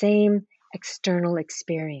from the same external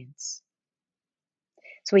experience.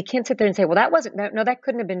 So we can't sit there and say, well, that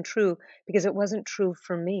couldn't have been true because it wasn't true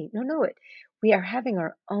for me. No, we are having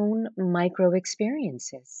our own micro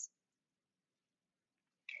experiences.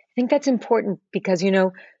 I think that's important because,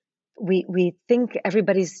 we think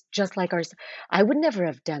everybody's just like ours. I would never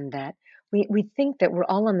have done that. We think that we're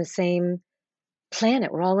all on the same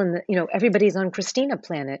planet. We're all in everybody's on Christina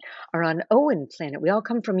planet or on Owen planet. We all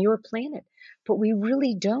come from your planet, but we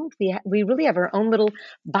really don't. We really have our own little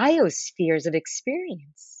biospheres of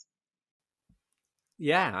experience.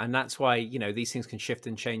 Yeah, and that's why these things can shift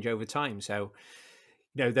and change over time. So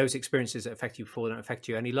those experiences that affect you before don't affect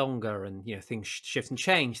you any longer, and things shift and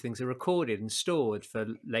change. Things are recorded and stored for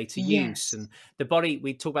later use, Yes. and the body.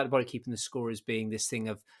 We talk about the body keeping the score as being this thing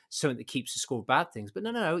of something that keeps the score of bad things, but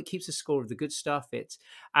no, it keeps the score of the good stuff.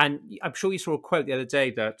 And I'm sure you saw a quote the other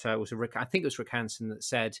day that was I think it was Rick Hansen that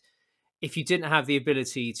said, if you didn't have the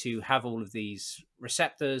ability to have all of these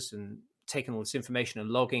receptors and taking all this information and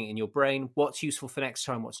logging in your brain, what's useful for next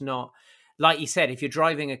time, what's not. Like you said, if you're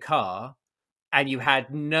driving a car and you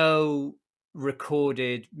had no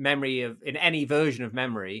recorded memory of in any version of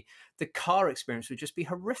memory, the car experience would just be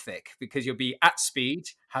horrific because you'll be at speed.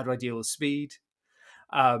 How do I deal with speed?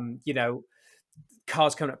 Um, you know,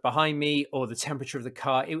 Cars coming up behind me or the temperature of the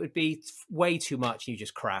car, it would be way too much. You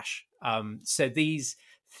just crash. So these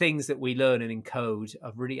things that we learn and encode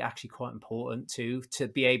are really actually quite important to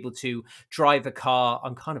be able to drive a car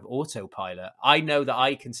on kind of autopilot. I know that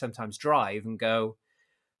I can sometimes drive and go,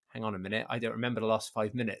 hang on a minute, I don't remember the last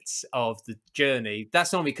 5 minutes of the journey.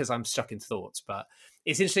 That's not because I'm stuck in thoughts, but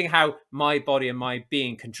it's interesting how my body and my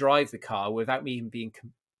being can drive the car without me even being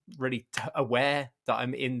really aware that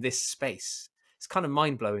I'm in this space. It's kind of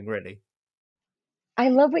mind blowing, really. I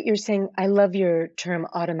love what you're saying. I love your term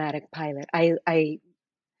automatic pilot. I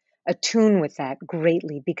attune with that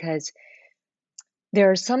greatly because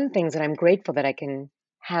there are some things that I'm grateful that I can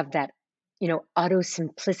have that, auto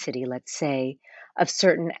simplicity, let's say, of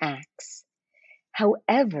certain acts.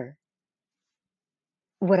 However,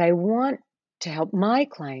 what I want to help my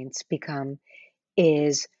clients become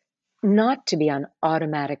is not to be on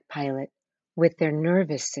automatic pilot with their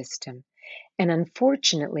nervous system. And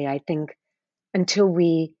unfortunately, I think until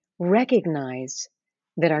we recognize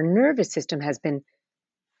that our nervous system has been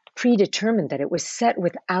predetermined, that it was set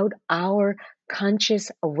without our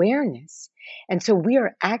conscious awareness. And so we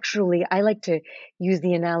are actually, I like to use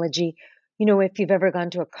the analogy, if you've ever gone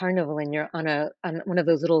to a carnival and you're on one of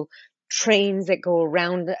those little trains that go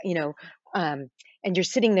around, and you're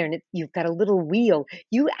sitting there and you've got a little wheel,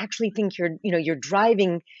 you actually think you're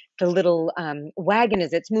driving the little wagon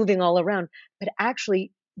as it's moving all around, but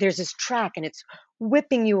actually there's this track and it's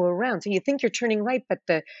whipping you around. So you think you're turning right, but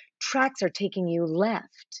the tracks are taking you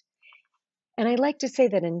left. And I like to say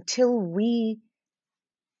that until we,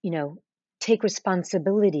 you know, take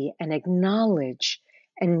responsibility and acknowledge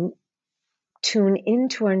and tune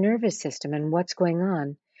into our nervous system and what's going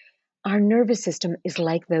on, our nervous system is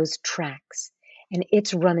like those tracks and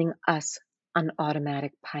it's running us on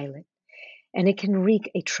automatic pilot. And it can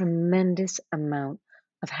wreak a tremendous amount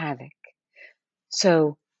of havoc.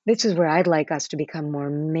 So this is where I'd like us to become more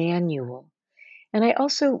manual. And I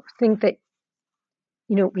also think that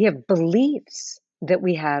we have beliefs that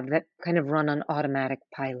we have that kind of run on automatic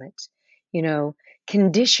pilot, you know,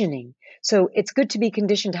 conditioning. So it's good to be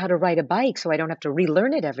conditioned how to ride a bike so I don't have to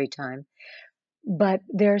relearn it every time. But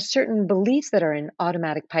there are certain beliefs that are in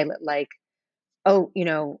automatic pilot, like, oh,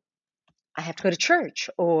 I have to go to church,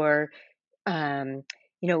 or, um,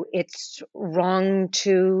 it's wrong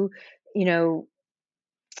to, you know,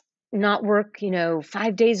 not work,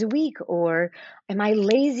 5 days a week? Or am I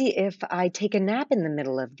lazy if I take a nap in the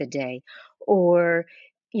middle of the day? Or,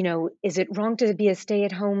 is it wrong to be a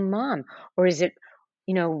stay-at-home mom? Or is it,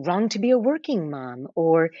 wrong to be a working mom?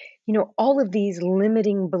 Or, all of these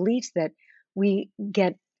limiting beliefs that we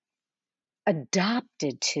get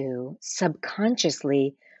adopted to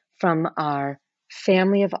subconsciously from our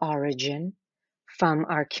family of origin, from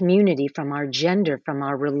our community, from our gender, from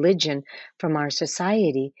our religion, from our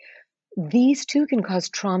society. These too can cause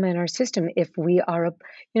trauma in our system if we are,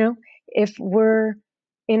 if we're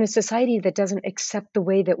in a society that doesn't accept the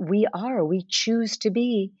way that we are, we choose to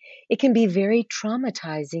be. It can be very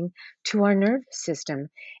traumatizing to our nervous system.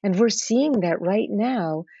 And we're seeing that right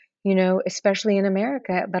now, especially in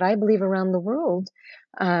America, but I believe around the world,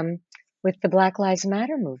 um, with the Black Lives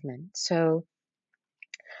Matter movement. So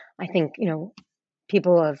I think,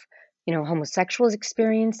 people of, homosexuals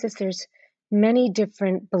experience this. There's many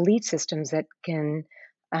different belief systems that can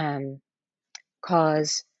um,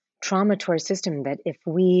 cause trauma to our system, that if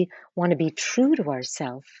we want to be true to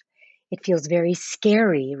ourselves, it feels very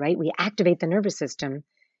scary, right? We activate the nervous system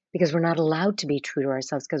because we're not allowed to be true to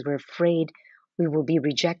ourselves because we're afraid we will be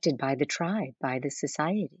rejected by the tribe, by the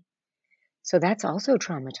society. So that's also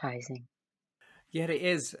traumatizing. Yeah, it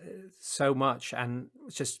is so much. And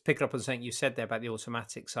just picking up on something you said there about the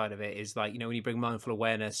automatic side of it is like, when you bring mindful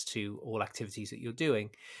awareness to all activities that you're doing,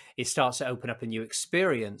 it starts to open up a new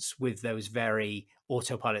experience with those very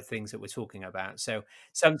autopilot things that we're talking about. So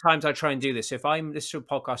sometimes I try and do this. So if I'm listening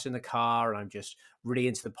to a podcast in the car and I'm just really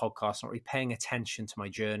into the podcast, not really paying attention to my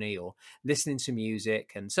journey or listening to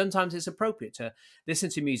music, and sometimes it's appropriate to listen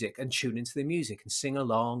to music and tune into the music and sing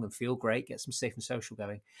along and feel great, get some safe and social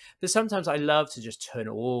going. But sometimes I love to just turn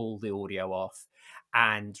all the audio off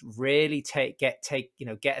and really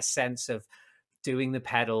get a sense of doing the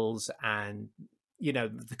pedals and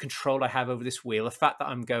the control I have over this wheel, the fact that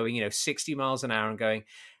I'm going 60 miles an hour and going,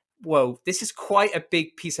 whoa, this is quite a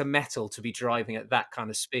big piece of metal to be driving at that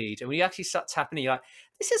kind of speed. And when you actually start tapping it, you're like,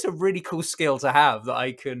 this is a really cool skill to have, that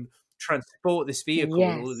I can transport this vehicle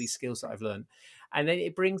with all of these Yes. skills that I've learned. And then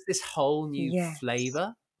it brings this whole new Yes.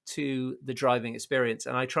 flavor to the driving experience.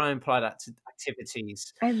 And I try and apply that to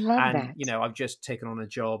activities. I love And, that. I've just taken on a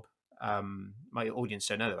job. My audience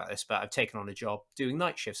don't know about this, but I've taken on a job doing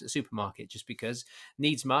night shifts at a supermarket just because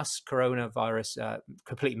needs must. Coronavirus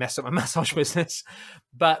completely messed up my massage business.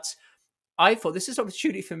 But I thought this is an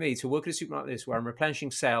opportunity for me to work at a supermarket like this, where I'm replenishing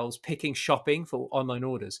sales, picking shopping for online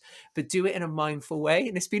orders, but do it in a mindful way.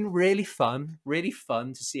 And it's been really fun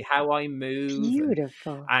to see how I move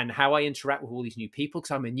Beautiful. and how I interact with all these new people, because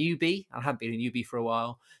I'm a newbie. I haven't been a newbie for a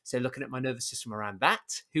while. So looking at my nervous system around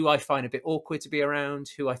that, who I find a bit awkward to be around,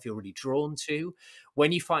 who I feel really drawn to.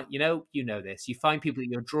 When you find, you know this, you find people that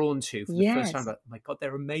you're drawn to for the first time, Yes. like, oh my God,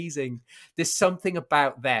 they're amazing. There's something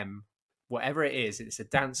about them, whatever it is, it's a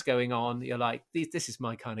dance going on. You're like, this is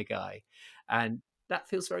my kind of guy. And that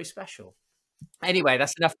feels very special. Anyway,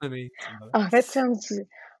 that's enough for me. Oh, that sounds,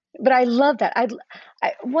 but I love that.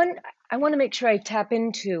 I want to make sure I tap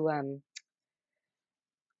into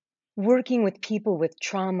working with people with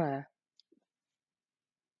trauma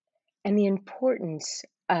and the importance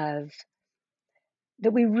of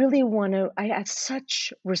that we really want to. I have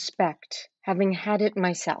such respect, having had it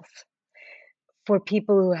myself, for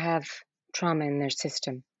people who have trauma in their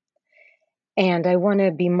system. And I want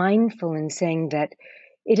to be mindful in saying that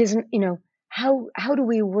it isn't, how do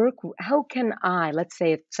we work? How can I, let's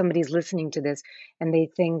say if somebody's listening to this and they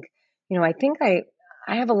think, I think I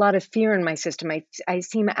have a lot of fear in my system. I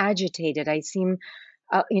seem agitated. I seem,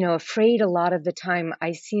 afraid a lot of the time.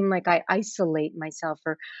 I seem like I isolate myself,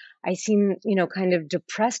 or I seem, kind of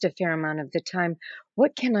depressed a fair amount of the time.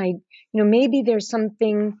 What can I, maybe there's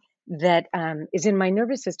something that is in my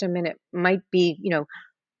nervous system, and it might be,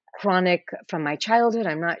 chronic from my childhood.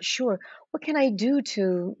 I'm not sure. What can I do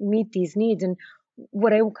to meet these needs? And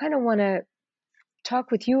what I kind of want to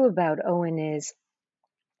talk with you about, Owen, is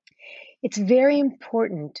it's very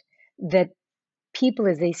important that people,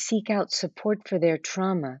 as they seek out support for their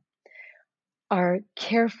trauma, are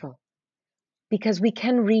careful, because we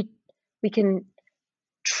can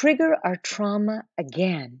trigger our trauma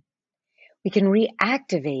again. We can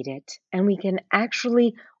reactivate it, and we can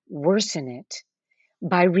actually worsen it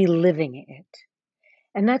by reliving it.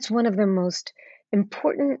 And that's one of the most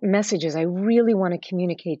important messages I really want to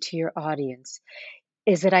communicate to your audience,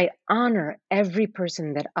 is that I honor every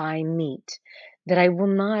person that I meet, that I will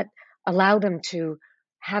not allow them to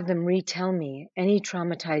have them retell me any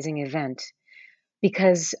traumatizing event,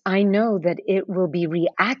 because I know that it will be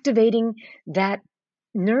reactivating that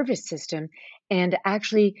nervous system and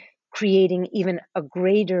actually creating even a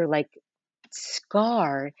greater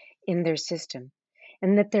scar in their system.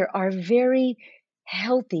 And that there are very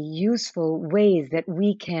healthy, useful ways that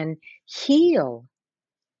we can heal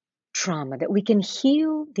trauma, that we can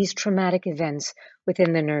heal these traumatic events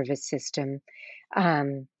within the nervous system.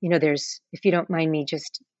 There's, if you don't mind me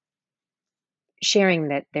just sharing,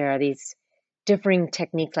 that there are these differing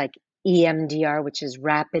techniques like EMDR, which is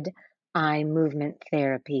rapid eye movement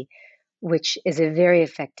therapy, which is a very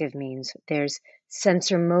effective means. There's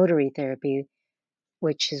sensorimotory therapy,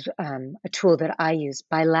 which is a tool that I use,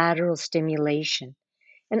 bilateral stimulation.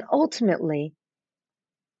 And ultimately,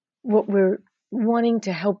 what we're wanting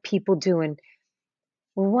to help people do, and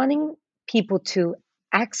we're wanting people to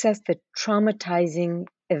access the traumatizing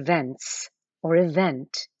events or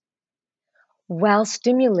event while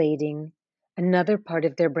stimulating another part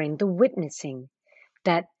of their brain, the witnessing,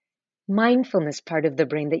 that mindfulness part of the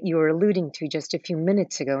brain that you were alluding to just a few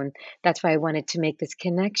minutes ago. And that's why I wanted to make this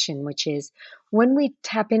connection, which is when we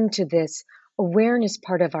tap into this awareness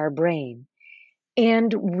part of our brain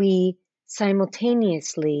and we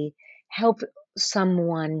simultaneously help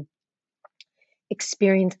someone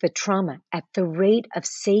experience the trauma at the rate of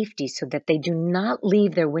safety so that they do not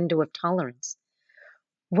leave their window of tolerance,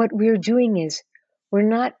 what we're doing is we're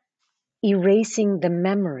not erasing the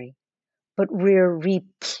memory, but we're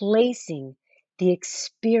replacing the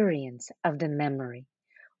experience of the memory.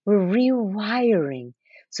 We're rewiring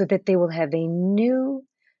so that they will have a new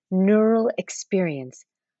neural experience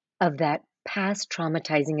of that past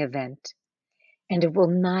traumatizing event, and it will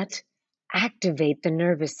not activate the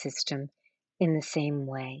nervous system in the same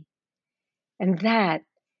way. And that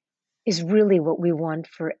is really what we want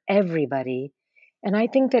for everybody. And I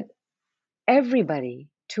think that everybody,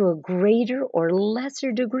 to a greater or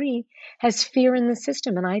lesser degree, has fear in the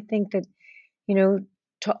system. And I think that,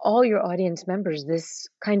 to all your audience members, this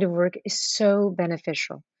kind of work is so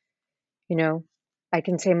beneficial. I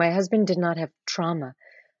can say my husband did not have trauma,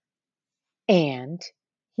 and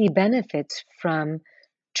he benefits from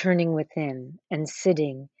turning within and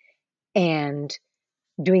sitting and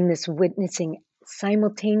doing this witnessing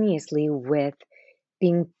simultaneously with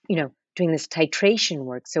being, doing this titration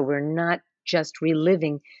work. So we're not just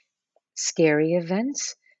reliving scary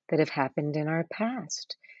events that have happened in our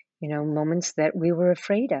past, moments that we were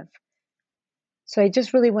afraid of. So I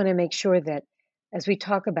just really want to make sure that as we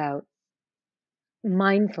talk about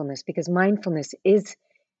mindfulness, because mindfulness is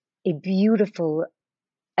a beautiful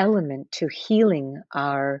element to healing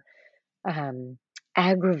our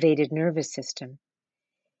aggravated nervous system,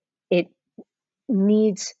 it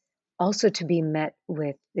needs also to be met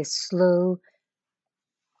with this slow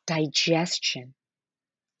digestion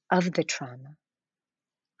of the trauma,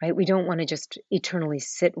 right? We don't want to just eternally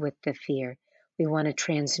sit with the fear. We want to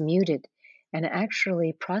transmute it and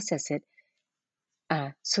actually process it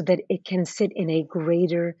so that it can sit into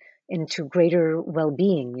greater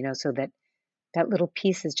well-being, so that that little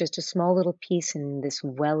piece is just a small little piece in this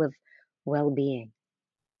well of well-being.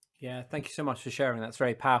 Yeah, thank you so much for sharing. That's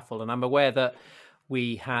very powerful. And I'm aware that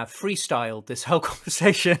we have freestyled this whole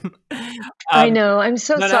conversation. I know. I'm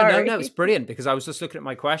so No, sorry. it's brilliant, because I was just looking at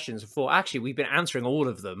my questions and thought, actually, we've been answering all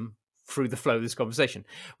of them through the flow of this conversation,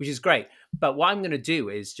 which is great. But what I'm going to do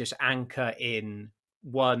is just anchor in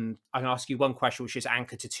one. I'm going to ask you one question, which is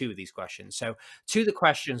anchored to two of these questions. So, two of the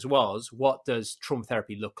questions was, what does trauma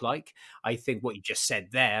therapy look like? I think what you just said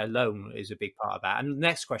there alone is a big part of that. And the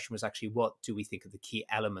next question was actually, what do we think are the key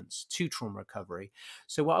elements to trauma recovery?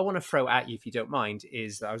 So, what I want to throw at you, if you don't mind,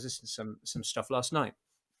 is that I was listening to some stuff last night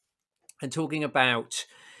and talking about,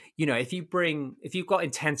 if you've got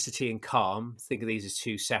intensity and calm, think of these as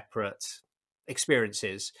two separate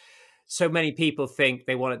experiences. So many people think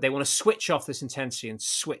they want to switch off this intensity and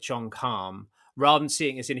switch on calm, rather than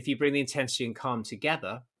seeing it as in, if you bring the intensity and calm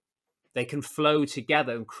together, they can flow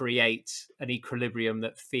together and create an equilibrium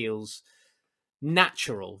that feels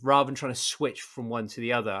natural, rather than trying to switch from one to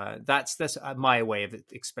the other. That's my way of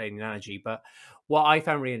explaining the analogy. But what I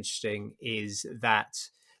found really interesting is that,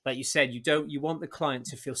 like you said, you want the client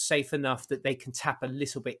to feel safe enough that they can tap a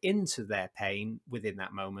little bit into their pain within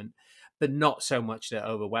that moment, but not so much that it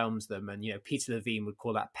overwhelms them. And Peter Levine would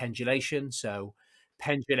call that pendulation. So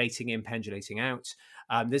pendulating in, pendulating out.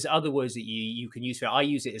 There's other words that you can use for it. I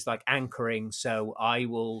use it as like anchoring. So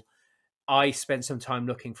I spend some time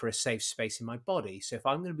looking for a safe space in my body. So if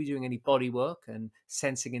I'm going to be doing any body work and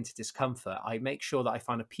sensing into discomfort, I make sure that I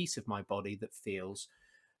find a piece of my body that feels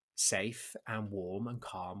safe and warm and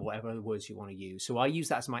calm, whatever words you want to use. So I use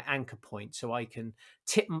that as my anchor point, so I can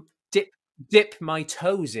dip my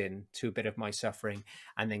toes in to a bit of my suffering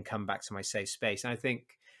and then come back to my safe space. And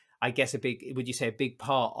I guess would you say a big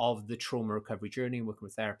part of the trauma recovery journey and working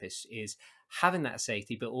with therapists is having that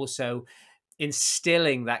safety, but also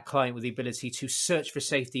instilling that client with the ability to search for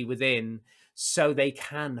safety within, so they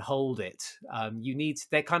can hold it.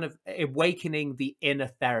 They're kind of awakening the inner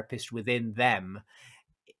therapist within them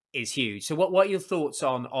is huge. So what are your thoughts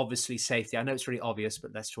on, obviously, safety? I know it's really obvious,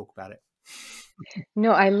 but let's talk about it.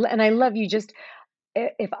 No, I love you. Just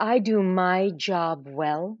if I do my job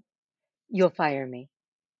well, you'll fire me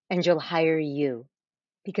and you'll hire you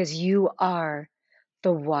because you are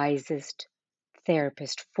the wisest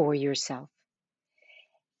therapist for yourself.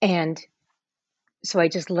 And so I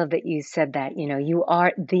just love that you said that, you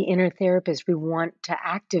are the inner therapist. We want to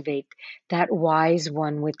activate that wise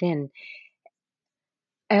one within.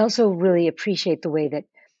 I also really appreciate the way that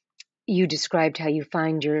you described how you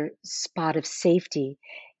find your spot of safety.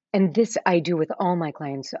 And this I do with all my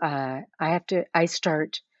clients. I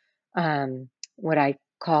start what I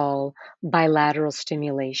call bilateral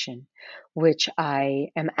stimulation, which I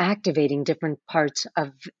am activating different parts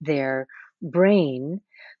of their brain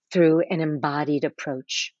through an embodied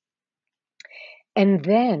approach. And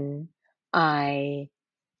then I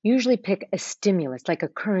usually pick a stimulus, like a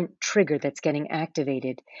current trigger that's getting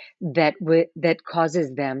activated that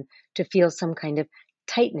causes them to feel some kind of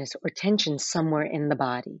tightness or tension somewhere in the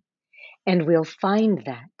body. And we'll find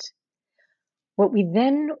that. What we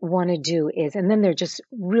then want to do is, and then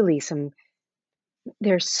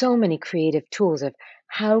there's so many creative tools of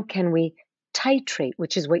how can we titrate,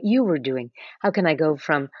 which is what you were doing. How can I go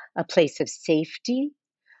from a place of safety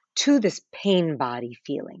to this pain body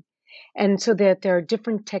feeling? And so that there are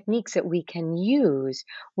different techniques that we can use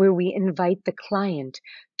where we invite the client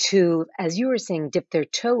to, as you were saying, dip their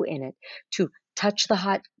toe in it, to touch the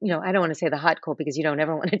hot, I don't want to say the hot coal because you don't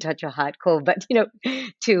ever want to touch a hot coal, but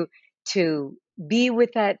to be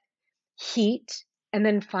with that heat and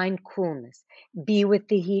then find coolness. Be with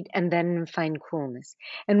the heat and then find coolness.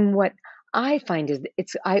 And what I find is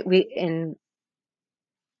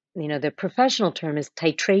the professional term is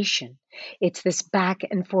titration. It's this back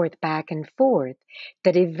and forth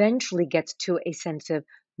that eventually gets to a sense of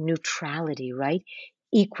neutrality, right?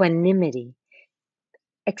 Equanimity,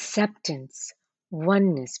 acceptance,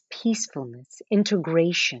 oneness, peacefulness,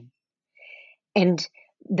 integration. And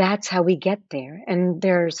that's how we get there. And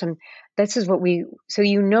so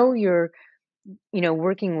you're,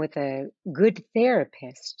 working with a good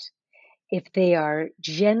therapist if they are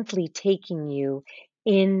gently taking you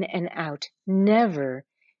in and out, never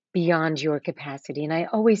beyond your capacity. And I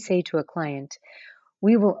always say to a client,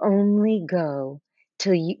 we will only go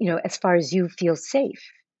till as far as you feel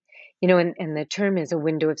safe. And the term is a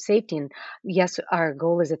window of safety. And yes, our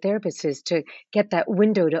goal as a therapist is to get that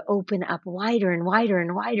window to open up wider and wider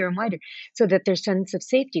and wider and wider so that their sense of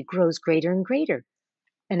safety grows greater and greater.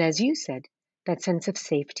 And as you said, that sense of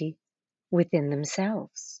safety within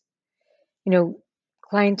themselves.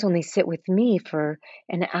 Clients only sit with me for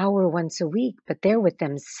an hour once a week, but they're with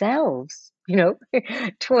themselves,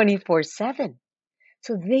 24/7.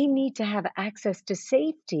 So they need to have access to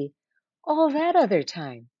safety all that other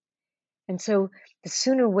time. And so the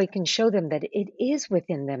sooner we can show them that it is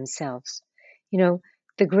within themselves, the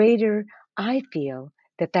greater I feel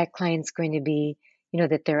that that client's going to be,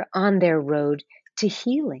 that they're on their road to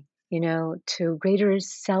healing, to greater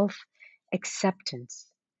self acceptance.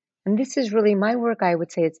 And this is really my work. I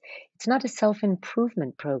would say it's not a self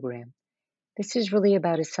improvement program. This is really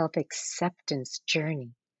about a self acceptance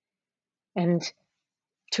journey. And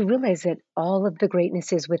to realize that all of the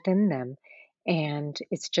greatness is within them. And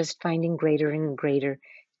it's just finding greater and greater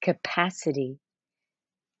capacity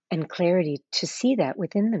and clarity to see that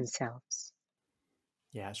within themselves.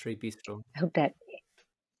 Yeah, it's really beautiful. I hope that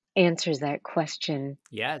answers that question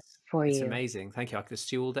Yes, for it's you. amazing. Thank you. I could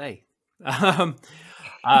stew all day.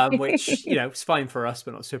 Um, which, it's fine for us,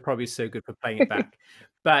 but not so probably so good for playing it back.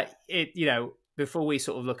 But before we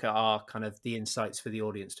sort of look at our kind of the insights for the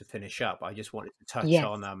audience to finish up, I just wanted to touch Yes.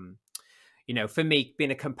 on for me,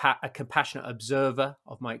 being a compassionate observer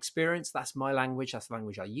of my experience, that's my language. That's the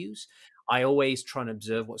language I use. I always try and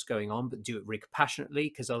observe what's going on, but do it really compassionately,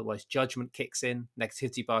 because otherwise judgment kicks in,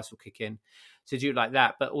 negativity bias will kick in. To do it like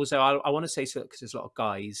that. But also, I want to say, so because there's a lot of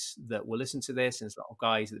guys that will listen to this, and there's a lot of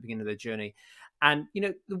guys at the beginning of their journey. And,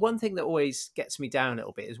 the one thing that always gets me down a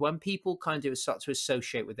little bit is when people kind of start to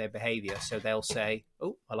associate with their behavior. So they'll say,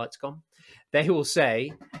 oh, my light's gone. They will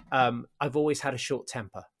say, I've always had a short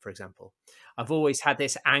temper, for example. I've always had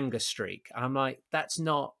this anger streak. And I'm like, that's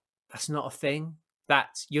not a thing.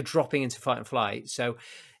 That you're dropping into fight and flight. So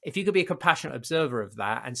if you could be a compassionate observer of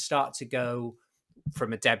that and start to go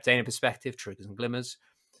from a Deb Dana perspective, triggers and glimmers,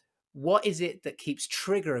 what is it that keeps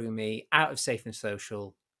triggering me out of safe and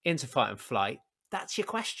social into fight and flight? That's your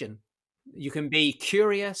question. You can be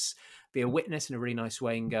curious, be a witness in a really nice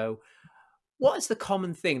way, and go, what is the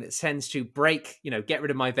common thing that tends to break, get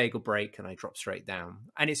rid of my vagal brake and I drop straight down?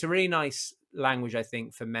 And it's a really nice language, I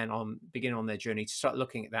think, for men on beginning on their journey to start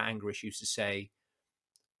looking at their anger issues to say,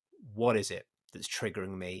 what is it that's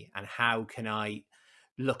triggering me, and how can I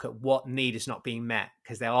look at what need is not being met?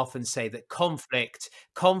 Because they'll often say that conflict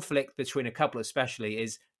between a couple especially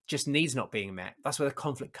is just needs not being met. That's where the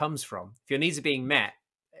conflict comes from. If your needs are being met,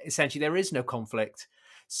 essentially there is no conflict.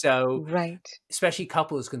 So Right. especially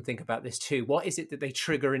couples can think about this too. What is it that they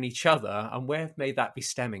trigger in each other, and where may that be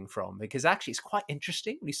stemming from? Because actually it's quite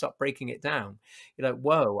interesting when you start breaking it down. You're like,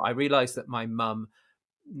 whoa, I realized that my mum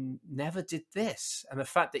never did this, and the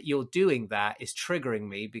fact that you're doing that is triggering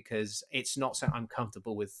me because it's not something I'm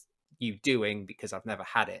comfortable with you doing, because I've never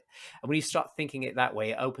had it. And when you start thinking it that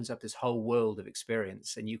way, it opens up this whole world of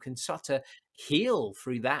experience, and you can start to heal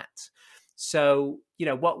through that. So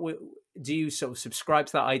do you sort of subscribe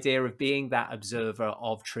to that idea of being that observer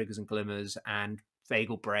of triggers and glimmers and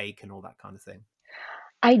vagal break and all that kind of thing?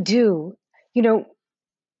 I do. You know,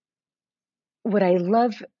 what I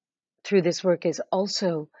love through this work is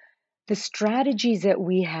also the strategies that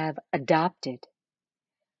we have adopted.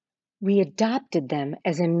 We adopted them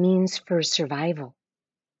as a means for survival.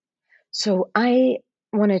 So I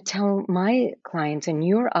want to tell my clients and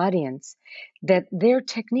your audience that their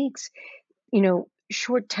techniques,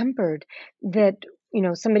 short tempered, that,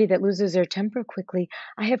 somebody that loses their temper quickly,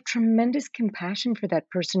 I have tremendous compassion for that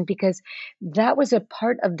person, because that was a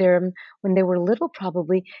part of them when they were little,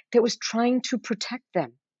 probably, that was trying to protect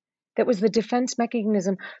them. That was the defense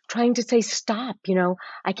mechanism trying to say, stop,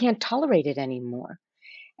 I can't tolerate it anymore.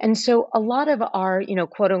 And so a lot of our,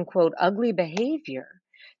 quote unquote, ugly behavior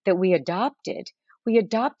that we adopted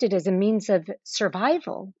as a means of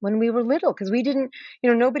survival when we were little, because we didn't,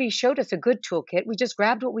 nobody showed us a good toolkit. We just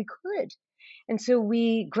grabbed what we could. And so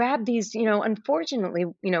we grabbed these, unfortunately,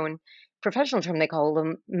 in professional term, they call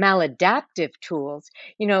them maladaptive tools.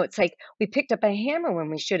 It's like we picked up a hammer when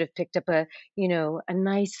we should have picked up a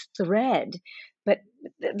nice thread, but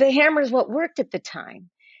the hammer is what worked at the time.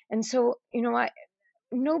 And so,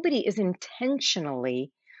 nobody is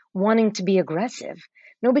intentionally wanting to be aggressive.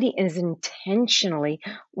 Nobody is intentionally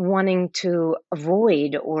wanting to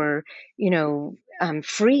avoid or,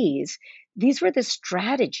 freeze. These were the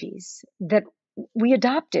strategies that we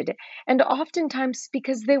adopted. And oftentimes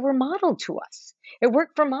because they were modeled to us. It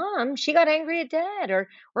worked for mom. She got angry at dad, or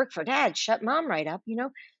worked for dad. Shut mom right up.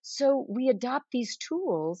 So we adopt these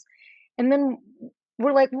tools, and then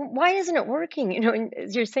we're like, why isn't it working? And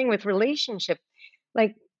as you're saying with relationship,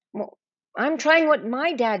 like, well, I'm trying what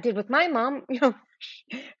my dad did with my mom,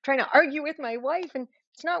 trying to argue with my wife, and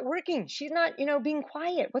it's not working. She's not, being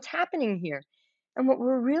quiet. What's happening here? And what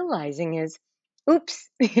we're realizing is, oops,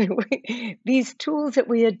 these tools that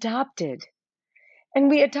we adopted, and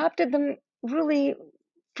we adopted them really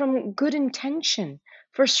from good intention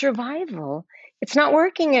for survival. It's not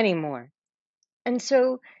working anymore. And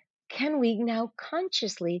so, can we now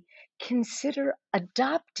consciously consider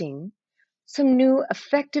adopting some new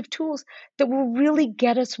effective tools that will really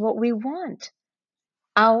get us what we want?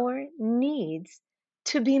 our needs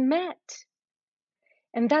to be met.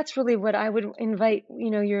 And that's really what I would invite,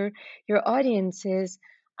 your audience is.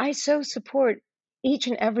 I so support each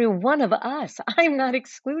and every one of us. I'm not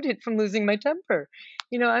excluded from losing my temper.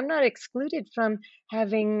 I'm not excluded from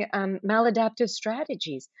having maladaptive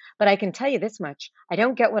strategies. But I can tell you this much: I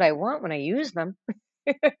don't get what I want when I use them.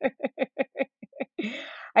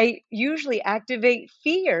 I usually activate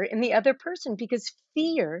fear in the other person because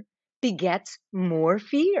fear begets more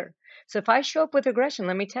fear. So if I show up with aggression,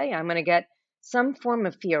 let me tell you, I'm going to get some form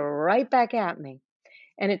of fear right back at me.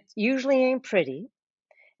 And it usually ain't pretty.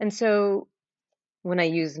 And so when I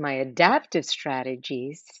use my adaptive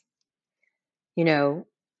strategies,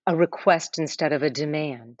 a request instead of a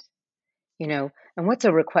demand, and what's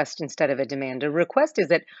a request instead of a demand? A request is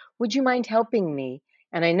that, would you mind helping me?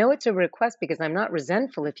 And I know it's a request because I'm not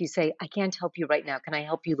resentful if you say, I can't help you right now. Can I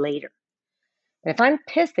help you later? And if I'm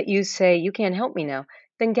pissed that you say, you can't help me now,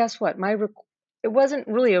 then guess what? It wasn't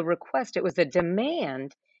really a request. It was a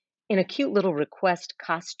demand in a cute little request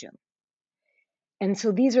costume. And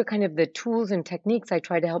so these are kind of the tools and techniques I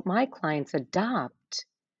try to help my clients adopt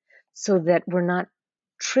so that we're not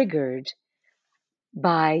triggered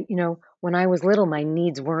by, when I was little, my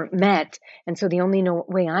needs weren't met. And so the only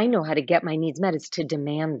way I know how to get my needs met is to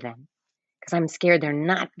demand them because I'm scared they're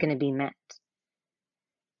not going to be met.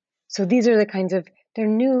 So these are the kinds of, they're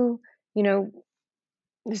new,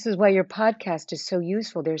 this is why your podcast is so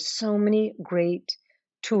useful. There's so many great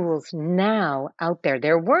tools now out there.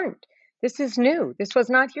 There weren't. This is new. This was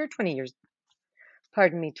not here 20 years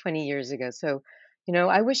ago. So,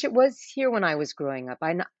 I wish it was here when I was growing up.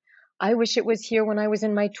 I wish it was here when I was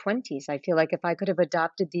in my 20s. I feel like if I could have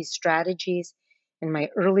adopted these strategies in my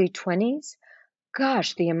early 20s,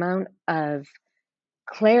 gosh, the amount of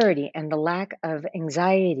clarity and the lack of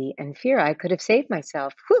anxiety and fear I could have saved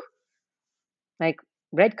myself. Whew, like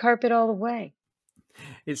red carpet all the way.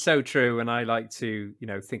 It's so true. And I like to,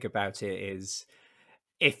 think about it is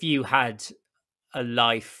if you had a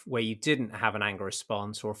life where you didn't have an anger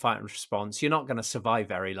response or a fight response, you're not going to survive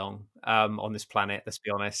very long on this planet. Let's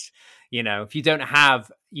be honest. If you don't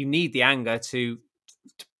have, you need the anger to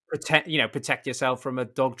protect yourself from a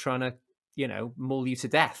dog trying to, maul you to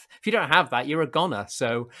death. If you don't have that, you're a goner.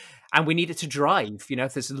 So, and we need it to drive.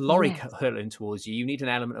 If there's a lorry Yes. hurtling towards you, you need an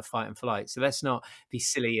element of fight and flight. So let's not be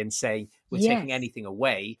silly and say we're taking Yes. anything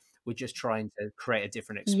away. We're just trying to create a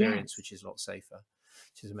different experience, Yes. which is a lot safer,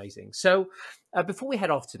 which is amazing. So before we head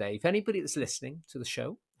off today, if anybody that's listening to the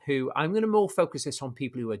show, who I'm going to more focus this on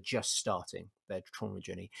people who are just starting their trauma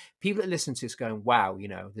journey, people that listen to this going, wow,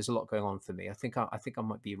 there's a lot going on for me. I think I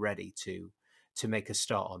might be ready to make a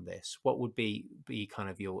start on this. What would be kind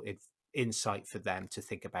of your insight for them to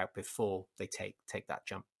think about before they take that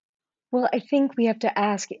jump? Well, I think we have to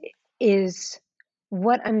ask, is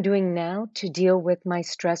what I'm doing now to deal with my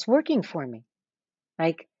stress working for me?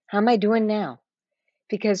 Like, how am I doing now?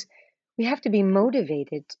 Because we have to be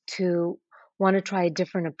motivated to want to try a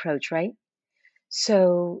different approach, right?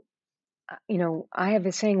 So, I have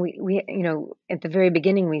a saying, at the very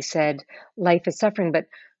beginning we said life is suffering, but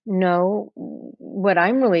no, what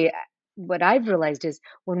I've realized is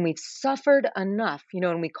when we've suffered enough,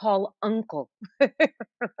 and we call uncle,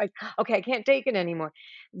 like, okay, I can't take it anymore.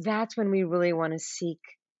 That's when we really want to seek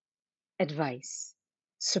advice,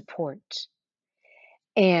 support.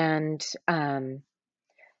 And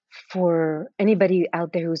for anybody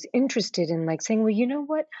out there who's interested in like saying, well, you know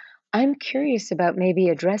what? I'm curious about maybe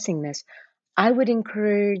addressing this. I would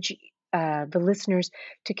encourage the listeners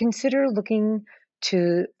to consider looking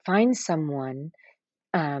to find someone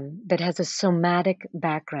that has a somatic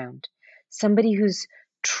background, somebody who's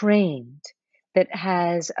trained, that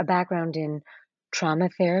has a background in trauma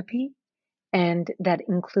therapy, and that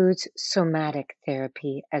includes somatic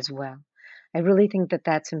therapy as well. I really think that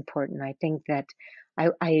that's important. I think that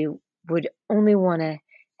I would only want to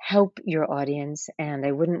help your audience, and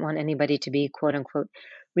I wouldn't want anybody to be quote unquote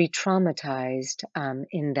re-traumatized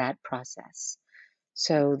in that process.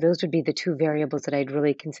 So those would be the two variables that I'd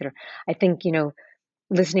really consider. I think,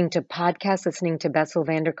 listening to podcasts, listening to Bessel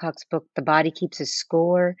van der Kolk's book, The Body Keeps a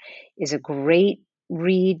Score, is a great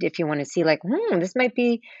read if you want to see like, this might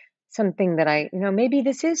be something that maybe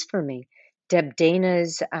this is for me. Deb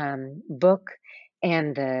Dana's book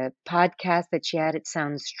and the podcast that she had, It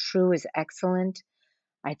Sounds True, is excellent.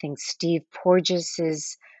 I think Steve Porges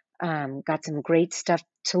has got some great stuff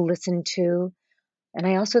to listen to. And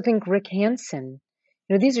I also think Rick Hansen,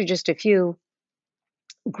 these are just a few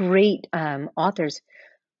great authors.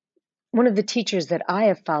 One of the teachers that I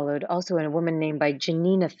have followed, also a woman named by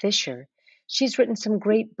Janina Fisher, she's written some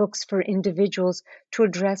great books for individuals to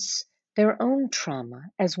address their own trauma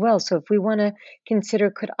as well. So if we want to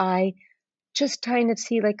consider, could I just trying to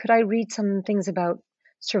see, like, could I read some things about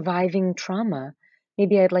surviving trauma?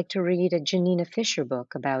 Maybe I'd like to read a Janina Fisher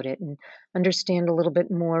book about it and understand a little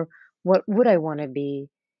bit more. What would I want to be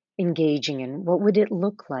engaging in? What would it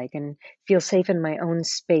look like? And feel safe in my own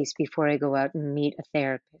space before I go out and meet a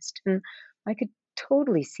therapist. And I could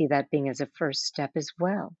totally see that being as a first step as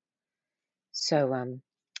well. So,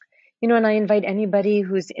 and I invite anybody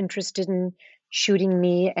who's interested in shooting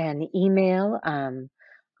me an email.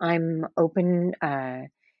 I'm open,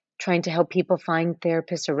 trying to help people find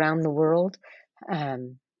therapists around the world.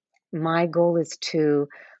 Um, my goal is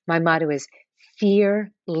my motto is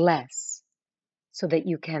fear less so that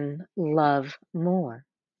you can love more.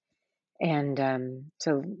 And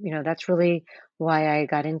so, that's really why I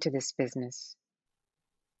got into this business.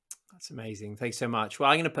 That's amazing. Thanks so much. Well,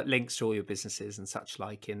 I'm going to put links to all your businesses and such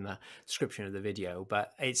like in the description of the video,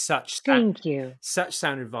 but it's Thank you. such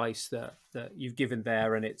sound advice that you've given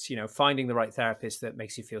there. And it's, finding the right therapist that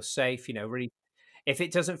makes you feel safe, really, if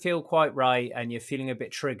it doesn't feel quite right and you're feeling a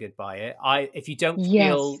bit triggered by it, if you don't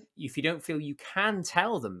Yes. feel you can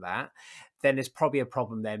tell them that, then there's probably a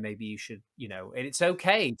problem there. Maybe you should, and it's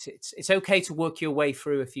okay it's okay to work your way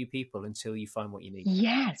through a few people until you find what you need.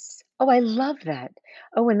 Yes. Oh, I love that.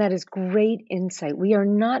 Oh, and that is great insight. We are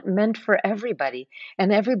not meant for everybody,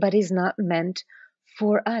 and everybody's not meant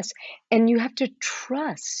for us. And you have to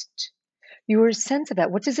trust your sense of that.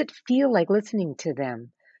 What does it feel like listening to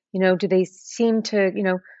them? Do they seem to,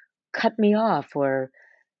 cut me off, or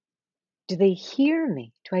do they hear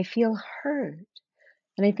me? Do I feel heard?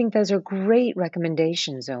 And I think those are great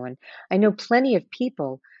recommendations, Owen. I know plenty of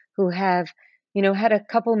people who have, had a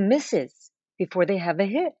couple misses before they have a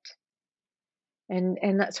hit.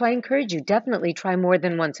 So I encourage you, definitely try more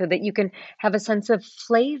than one so that you can have a sense of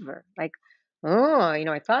flavor. Like, oh,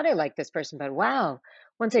 I thought I liked this person, but wow,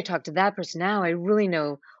 once I talk to that person, now I really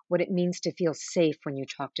know what it means to feel safe when you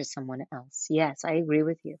talk to someone else. Yes, I agree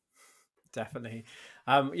with you. Definitely.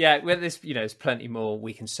 Yeah, well, there's plenty more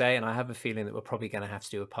we can say, and I have a feeling that we're probably going to have to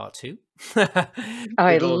do a part two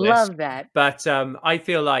I with all this. love that. But I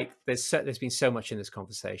feel like there's been so much in this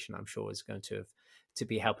conversation. I'm sure is going to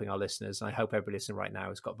be helping our listeners. And I hope everybody listening right now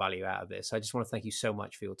has got value out of this. I just want to thank you so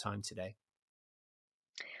much for your time today.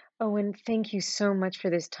 Oh, and thank you so much for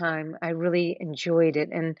this time. I really enjoyed it.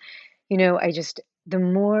 And, the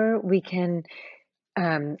more we can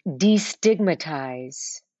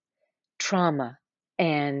destigmatize trauma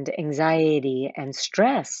and anxiety and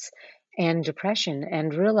stress and depression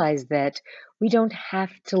and realize that we don't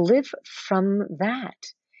have to live from that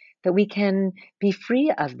we can be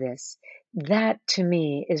free of this. That to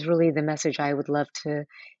me is really the message I would love to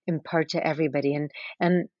impart to everybody.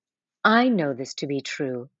 And I know this to be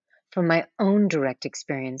true from my own direct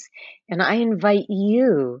experience. And I invite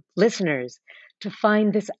you, listeners, to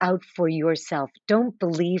find this out for yourself. Don't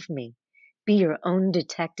believe me. Be your own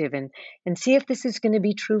detective and see if this is going to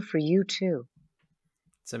be true for you too.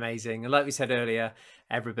 It's amazing. And like we said earlier,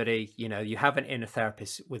 everybody, you have an inner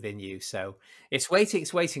therapist within you. So it's waiting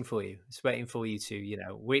for you. It's waiting for you to,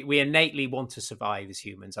 we innately want to survive as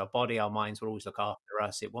humans. Our body, our minds will always look after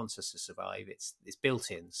us. It wants us to survive. It's built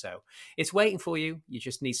in. So it's waiting for you. You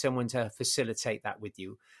just need someone to facilitate that with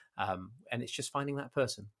you. And it's just finding that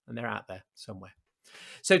person, and they're out there somewhere.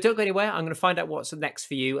 So don't go anywhere. I'm going to find out what's next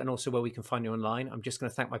for you and also where we can find you online. I'm just going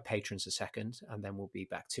to thank my patrons a second, and then we'll be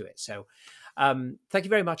back to it. So thank you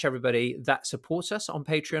very much, everybody that supports us on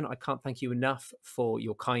Patreon. I can't thank you enough for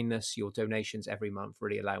your kindness. Your donations every month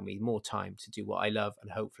really allow me more time to do what I love,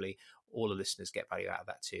 and hopefully all the listeners get value out of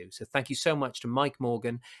that too. So thank you so much to Mike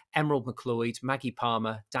Morgan, Emerald McLeod, Maggie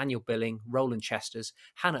Palmer, Daniel Billing, Roland Chesters,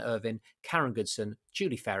 Hannah Irvin, Karen Goodson,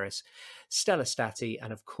 Julie Ferris, Stella Stati,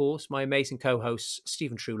 and of course my amazing co-hosts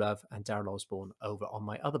Stephen Truelove and Darryl Osborne over on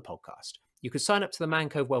my other podcast. You can sign up to the Man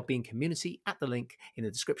Cove Wellbeing community at the link in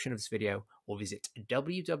the description of this video, or visit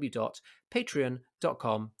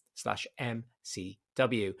www.patreon.com/MCW.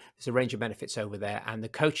 There's a range of benefits over there, and the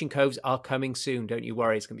coaching coves are coming soon. Don't you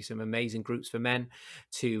worry. It's going to be some amazing groups for men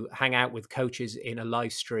to hang out with coaches in a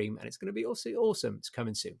live stream, and it's going to be also awesome. It's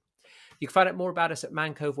coming soon. You can find out more about us at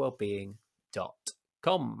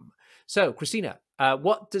mancovewellbeing.com. So, Christina,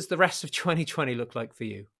 what does the rest of 2020 look like for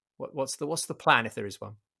you? What's the plan, if there is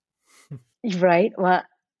one? Right. Well,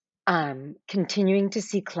 continuing to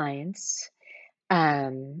see clients.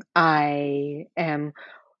 I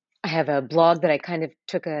have a blog that I kind of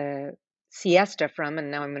took a siesta from,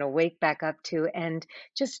 and now I'm going to wake back up to, and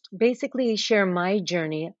just basically share my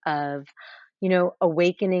journey of,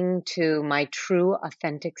 awakening to my true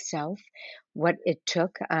authentic self, what it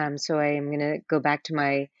took. So I am going to go back to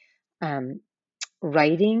my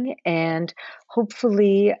writing, and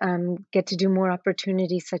hopefully get to do more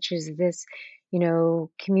opportunities such as this,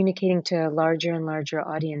 communicating to a larger and larger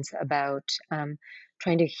audience about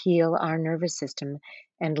trying to heal our nervous system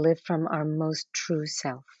and live from our most true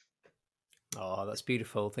self. Oh, that's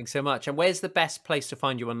beautiful. Thanks so much. And where's the best place to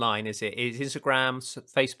find you online? Is Instagram,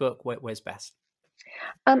 Facebook? Where's best?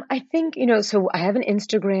 I think, so I have an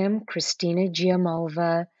Instagram, Christina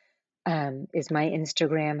Giammalva is my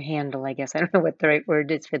Instagram handle, I guess. I don't know what the right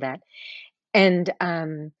word is for that. And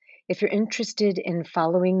if you're interested in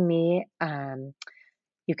following me,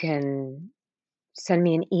 you can send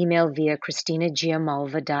me an email via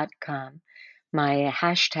ChristinaGiammalva.com. My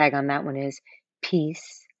hashtag on that one is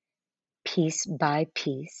peace, peace by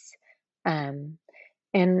peace. And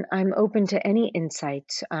I'm open to any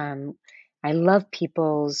insights. I love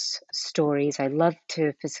people's stories. I love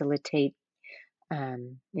to facilitate,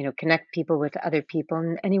 connect people with other people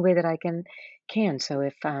in any way that I can. So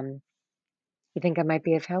if you think I might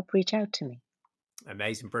be of help, reach out to me.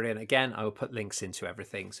 Amazing, brilliant. Again, I will put links into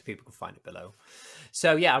everything so people can find it below.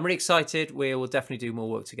 So yeah, I'm really excited. We will definitely do more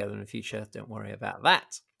work together in the future. Don't worry about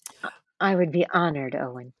that. I would be honored,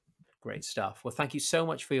 Owen. Great stuff. Well, thank you so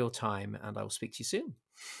much for your time, and I will speak to you soon.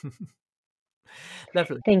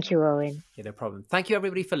 Lovely. Thank you, Owen. Yeah, no problem. Thank you,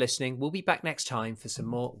 everybody, for listening. We'll be back next time for some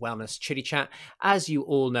more wellness chitty chat. As you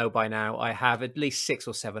all know by now, I have at least 6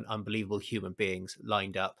 or 7 unbelievable human beings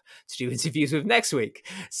lined up to do interviews with next week.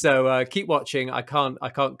 So keep watching. I can't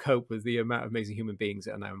cope with the amount of amazing human beings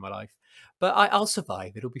that are now in my life, but I'll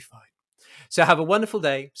survive. It'll be fine. So have a wonderful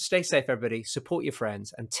day. Stay safe, everybody. Support your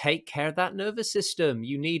friends and take care of that nervous system.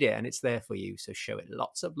 You need it, and it's there for you. So show it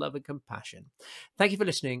lots of love and compassion. Thank you for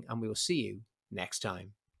listening, and we will see you next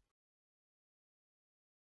time.